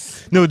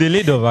was, No, they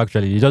laid off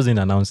actually. You just didn't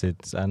announce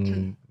it,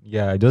 and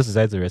I just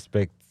decided to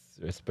respect.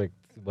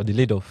 But they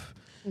laid off.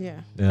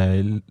 Yeah.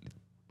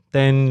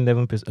 10,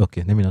 11%.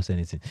 Okay, let me not say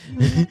anything.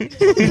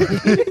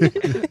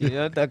 you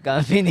don't talk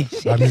and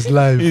finish. And it's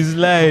live. It's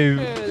live.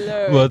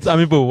 But how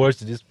many people watch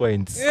to this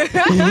point? You'll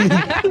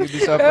be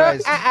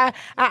surprised.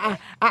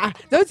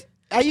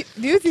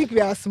 Do you think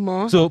we are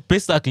small? So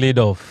Paystack laid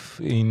off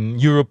in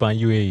Europe and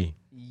UAE.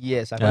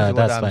 Yes, according to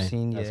what that's I'm fine.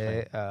 seeing, That's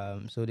yeah.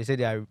 So they said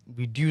they are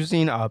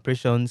reducing our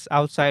operations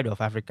outside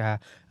of Africa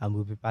and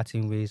will be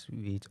parting ways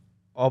with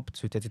up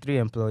to 33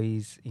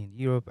 employees in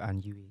Europe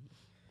and UAE.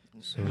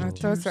 So I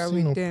thought I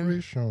with them.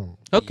 Operation.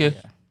 Okay.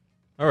 yeah,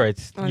 All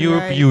right. All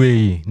Europe, right.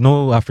 UAE,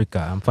 no Africa.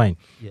 I'm fine.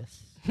 yes.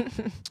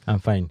 I'm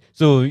fine.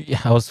 So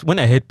when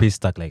I heard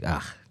Paystack, like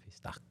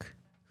Paystack.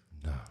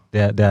 No.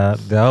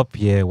 They're up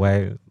here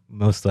while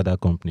most other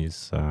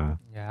companies. Yeah,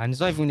 and it's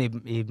not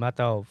even a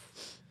matter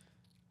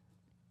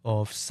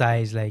of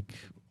size, like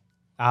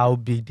how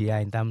big they are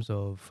in terms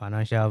of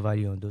financial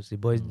value on those.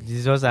 But it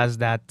just has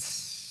that.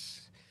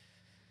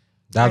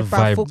 That vibe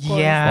Hyper-focused.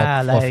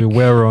 Yeah, of like a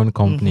well-run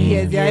company,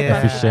 Yes, they are Yeah.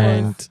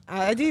 efficient.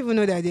 I didn't even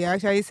know that they're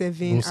actually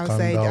serving No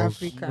outside scandals.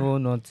 Africa. no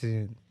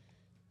nothing.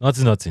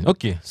 Nothing.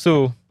 Okay,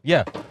 so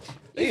yeah.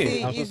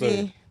 Easy, I'm so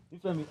easy.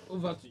 sorry.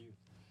 Over to you.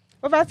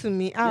 Over to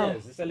me. Ow.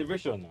 Yes, the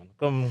celebration. Man.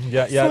 Come,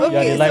 you're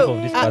Okay, the life so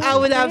of this party. I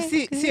would have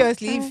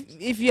seriously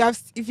if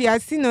you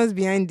had seen us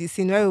behind the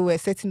scene where we were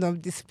setting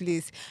up this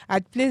place,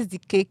 I'd placed the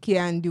cake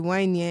here and the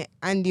wine here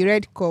and the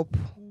red cup.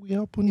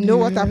 You know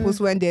what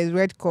happens when there's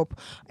red cup?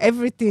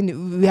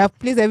 Everything we have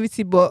placed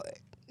everything, but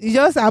it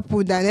just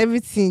happened and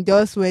everything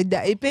just went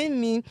that. It pained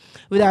me.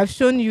 Would have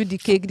shown you the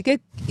cake. The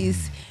cake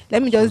is.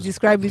 Let me just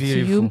describe it to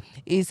you. Beautiful.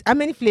 Is how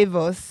many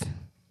flavors?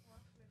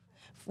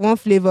 One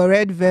flavor,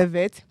 red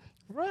velvet.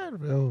 Red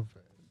velvet.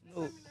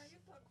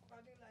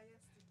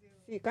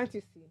 See, can't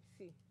you see?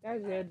 See,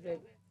 that's red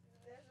velvet.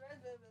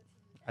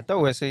 I thought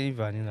we were saying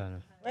vanilla. No?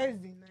 Where's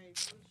the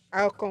knife?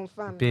 I'll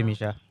confirm. Pay now. me,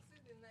 Sha.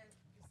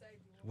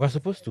 We're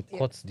supposed to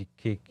cut the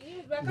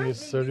cake. The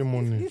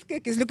ceremony. This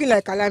cake is looking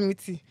like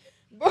calamity.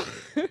 But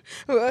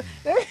when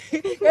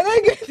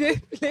I get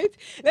the plate,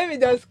 let me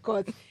just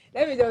cut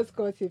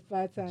a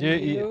pattern.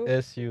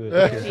 JESU.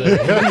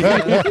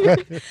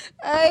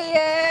 Oh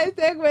yes,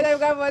 take my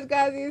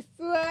podcast is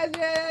 200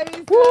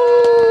 episodes.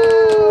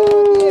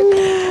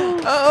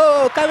 Yes.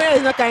 Oh, camera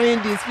is not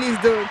carrying this. Please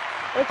don't.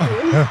 Okay.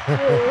 So,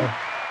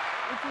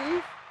 it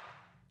is.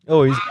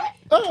 Oh, it's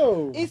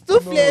Oh, It's two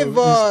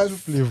flavors.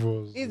 It's two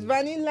flavors. It's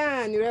vanilla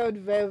and red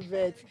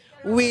velvet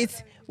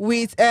with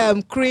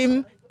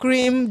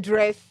cream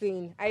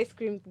dressing, ice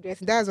cream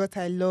dressing. That's what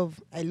I love.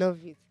 I love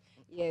it.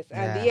 Yes,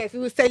 and Yeah. yes, we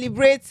will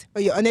celebrate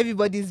on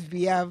everybody's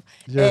behalf.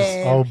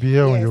 Yes, I'll be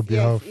here on your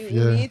behalf. We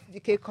Yeah. eat the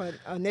cake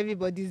on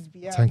everybody's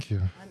behalf. Thank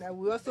you. And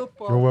we also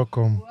pop. You're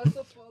welcome. We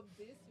also pop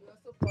this. We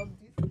also pop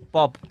this.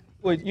 Pop.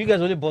 Wait, you guys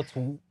only bought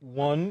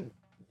one?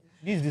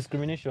 This is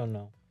discrimination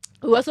now.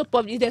 We also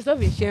pop this. There's not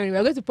sharing.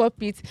 We're going to pop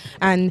it,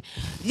 and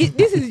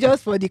this is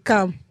just for the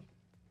cam,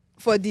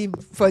 for the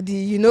for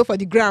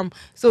the gram.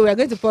 So we're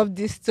going to pop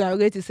this too. I'm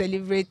going to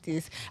celebrate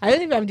this. I don't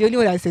know if I'm the only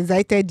one that's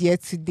excited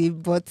yet today,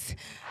 but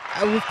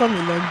we've come a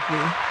long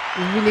way.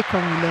 We've really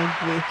come a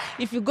long way.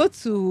 If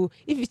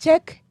you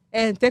check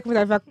Tech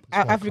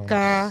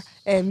Africa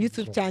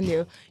YouTube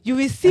channel, you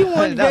will see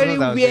one That's very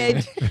what I'm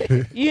weird.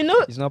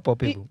 It's not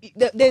poppable.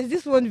 There's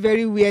this one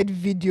very weird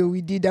video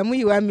we did that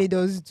Muyiwa made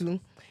us do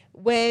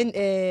when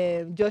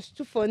Just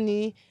Too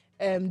Funny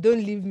Don't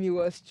Leave Me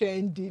was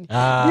trending.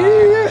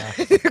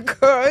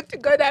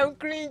 God, I'm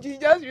cringing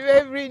just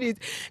remembering it.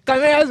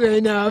 Cameras were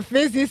in our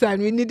faces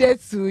and we needed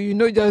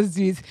to, just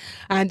do it.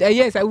 And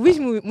yes, I wish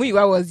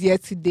Muyiwa was here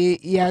today.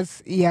 He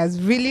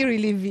has really,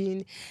 really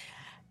been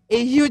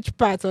a huge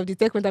part of the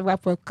Tech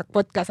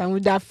podcast and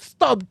would have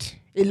stopped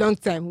a long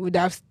time. Would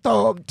have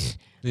stopped.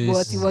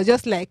 But it was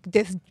just like,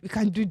 we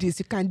can do this,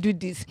 you can do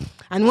this.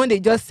 And when they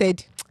just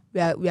said, we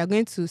are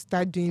going to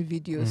start doing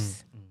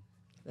videos.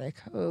 Like,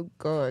 oh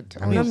God,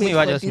 I'm not made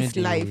for this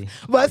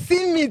life. But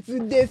see me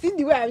today, see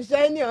the way I'm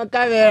shining on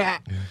camera.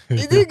 You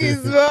think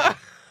it's more?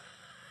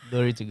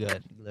 Glory to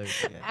God. Glory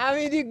to God. I'm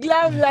in the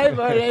glam life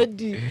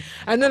already.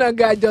 I'm no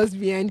longer just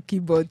behind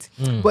keyboard.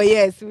 But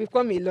yes, we've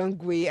come a long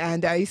way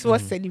and it's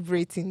worth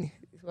celebrating.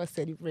 It's worth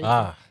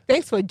celebrating.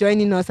 Thanks for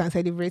joining us and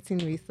celebrating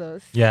with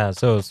us. Yeah,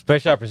 so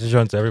special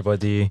appreciation to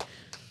everybody.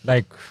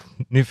 Like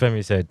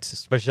Nifemi said,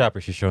 special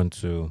appreciation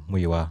to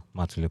Muyiwa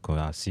Matuloko,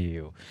 our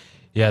CEO.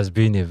 He has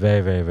been a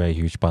very, very, very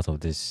huge part of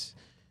this.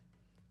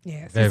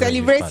 Yes, Very, we very huge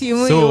celebrate part. you,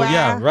 Muyiwa. So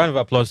yeah, round of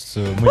applause to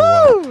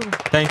Muyiwa. Woo!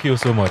 Thank you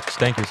so much.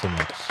 Thank you so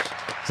much.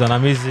 It's an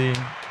amazing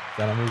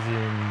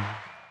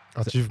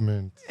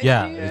Achievement.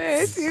 yeah.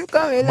 Yes, it's you've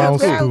come a long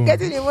way. I'm milestone.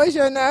 getting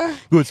emotional.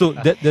 good. So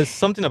there's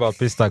something about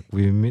Paystack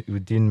we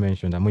didn't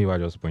mention that Muyiwa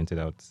just pointed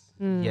out.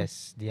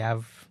 Yes, they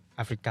have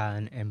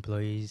African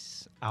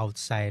employees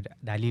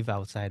that live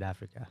outside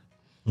Africa.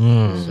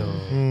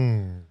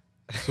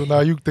 So now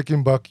you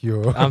taking back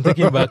your. I'm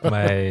taking back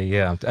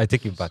I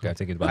take it back.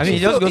 I mean, it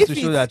just So goes if to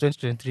show it's- that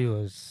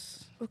 2023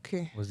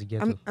 Okay. was the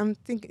ghetto. I'm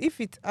thinking if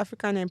it's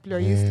African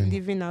employees Man.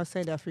 living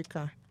outside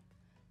Africa,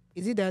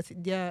 is it that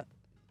they are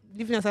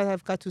living outside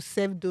Africa to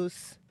serve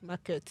those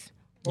markets?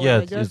 Or Yeah,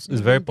 they're just it's very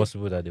living there?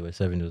 possible that they were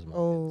serving those markets.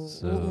 Oh,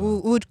 So- who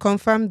would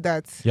confirm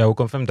that? Yeah, we'll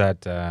confirm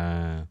that.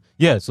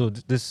 So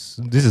this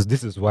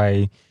is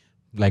why,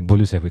 like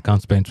Bolu said, we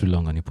can't spend too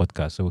long on the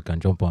podcast, so we can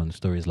jump on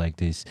stories like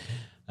this.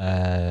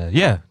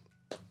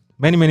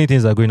 Many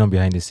things are going on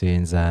behind the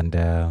scenes, and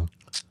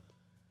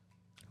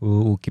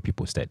we'll keep you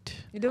posted.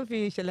 You don't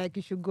feel like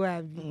you should go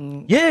have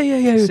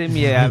Yeah. Same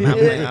here. I'm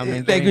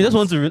Like we just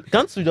want to.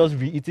 Can't we just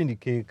be eating the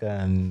cake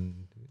and?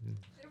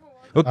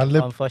 And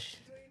let,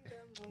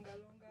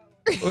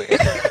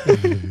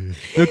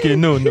 Okay,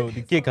 no.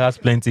 The cake has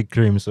plenty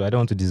cream, so I don't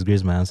want to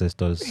disgrace my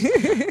ancestors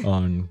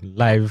on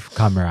live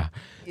camera.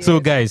 So,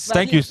 guys, But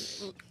thank you.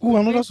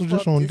 another Let's suggestion.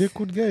 stop They this.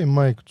 could get a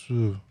mic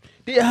too.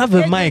 They have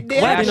a mic. They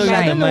Why have do a you mic. not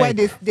I have don't a know why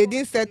mic? they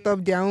didn't set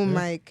up their own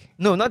mic.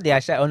 No, not they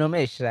are shy.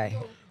 Onome is shy.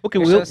 Okay,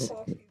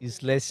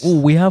 It's less.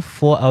 we have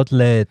 4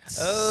 outlets.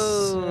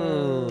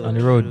 Oh, On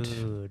the road.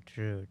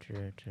 True.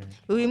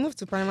 We will move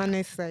to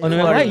permanent side. Why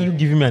are you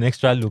giving me an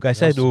extra look? I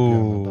said, Has to be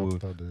an oh.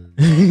 adapter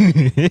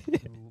there.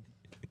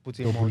 Put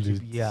it Double multi-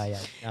 it. Yeah.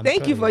 I'm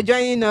Thank you for sorry.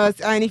 joining us.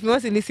 And if you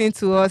want to listen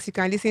to us, you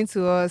can listen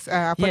to us.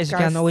 Our Yes, you podcast.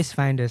 can always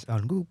find us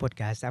on Google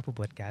Podcasts, Apple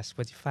Podcasts,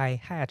 Spotify,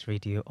 Hyatt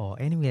Radio, or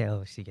anywhere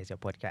else you get your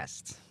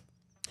podcasts.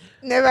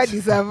 Never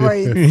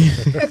disappoint.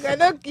 I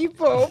cannot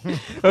keep up.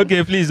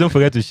 Okay, please don't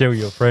forget to share with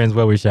your friends,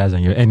 well-wishers,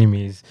 and your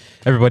enemies.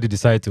 Everybody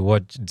decide to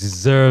watch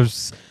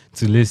deserves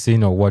to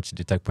listen or watch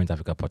the Tech Point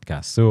Africa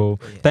podcast. So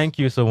thank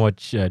you so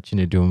much,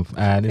 Chinedum.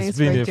 And Thanks it's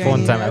been for a fun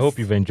joining time. I us. hope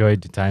you've enjoyed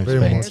the time Very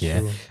spent much here.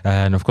 so.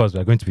 And of course,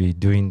 we're going to be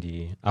doing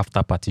the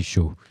after party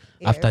show.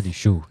 After Yes. the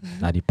show,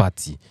 at the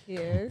party.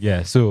 Yes.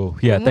 Yeah, so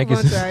yeah, We'll thank you.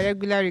 move on So, to our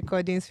regular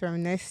recordings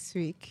from next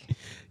week.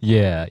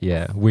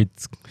 yeah, with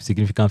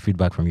significant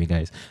feedback from you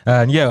guys.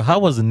 And yeah, how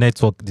was the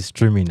network, the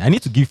streaming? I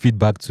need to give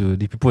feedback to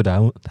the people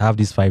that have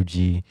this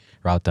 5G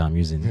router I'm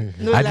using.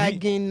 No I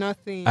lagging,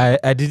 nothing.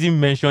 I didn't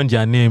mention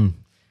their name.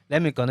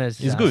 Let me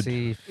connect. It's and good.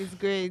 see if- It's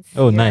great.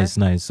 Oh, Yeah.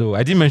 nice. So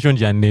I didn't mention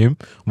their name,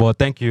 but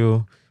thank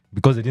you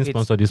because they didn't It's-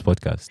 sponsor this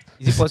podcast.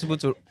 Is it possible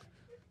to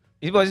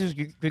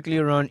quickly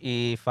run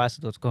a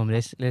fast.com?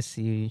 Let's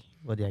see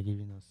what they are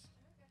giving us.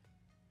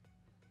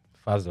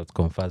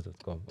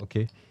 Fast.com.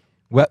 Okay.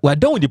 We're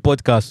done with the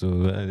podcast, so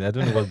I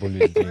don't know what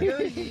Bolu is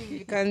doing.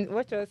 You can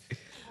watch us.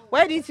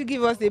 Why didn't you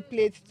give us a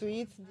plate to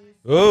eat this?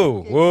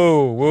 Oh,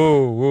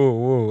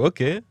 whoa.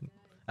 Okay.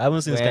 I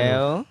haven't seen this kind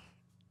of.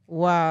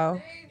 Well,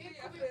 Wow.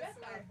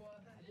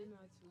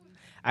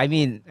 I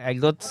mean, I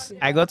got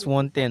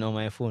 110 on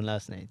my phone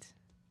last night.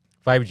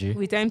 5G,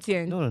 With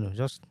MTN. No,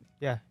 just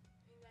yeah.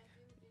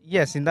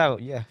 Yes, in that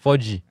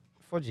 4G,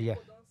 4G, yeah.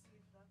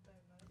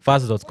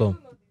 fast.com.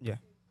 Yeah.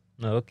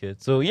 No, okay.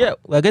 So yeah,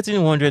 we're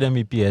getting 100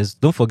 Mbps.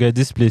 Don't forget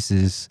this place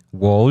is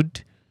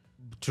world.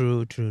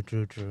 True.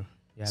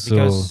 Yeah, So-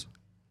 because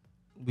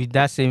with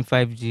that same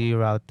 5G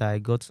router, I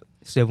got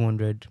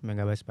 700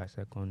 megabytes per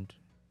second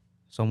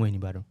somewhere in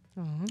Ibadan.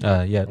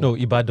 Yeah. No,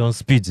 Ibadan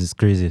speed is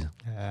crazy.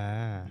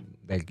 Ah,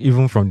 Like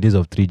even from days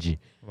of 3G.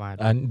 wow.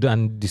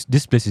 And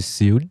this place is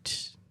sealed.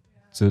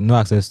 So no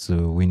access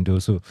to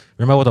Windows. So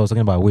remember what I was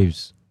talking about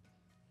waves.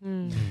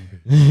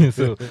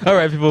 So all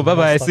right, people, bye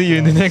bye. See you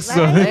in the next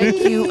one. Thank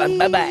you and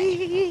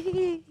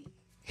bye-bye.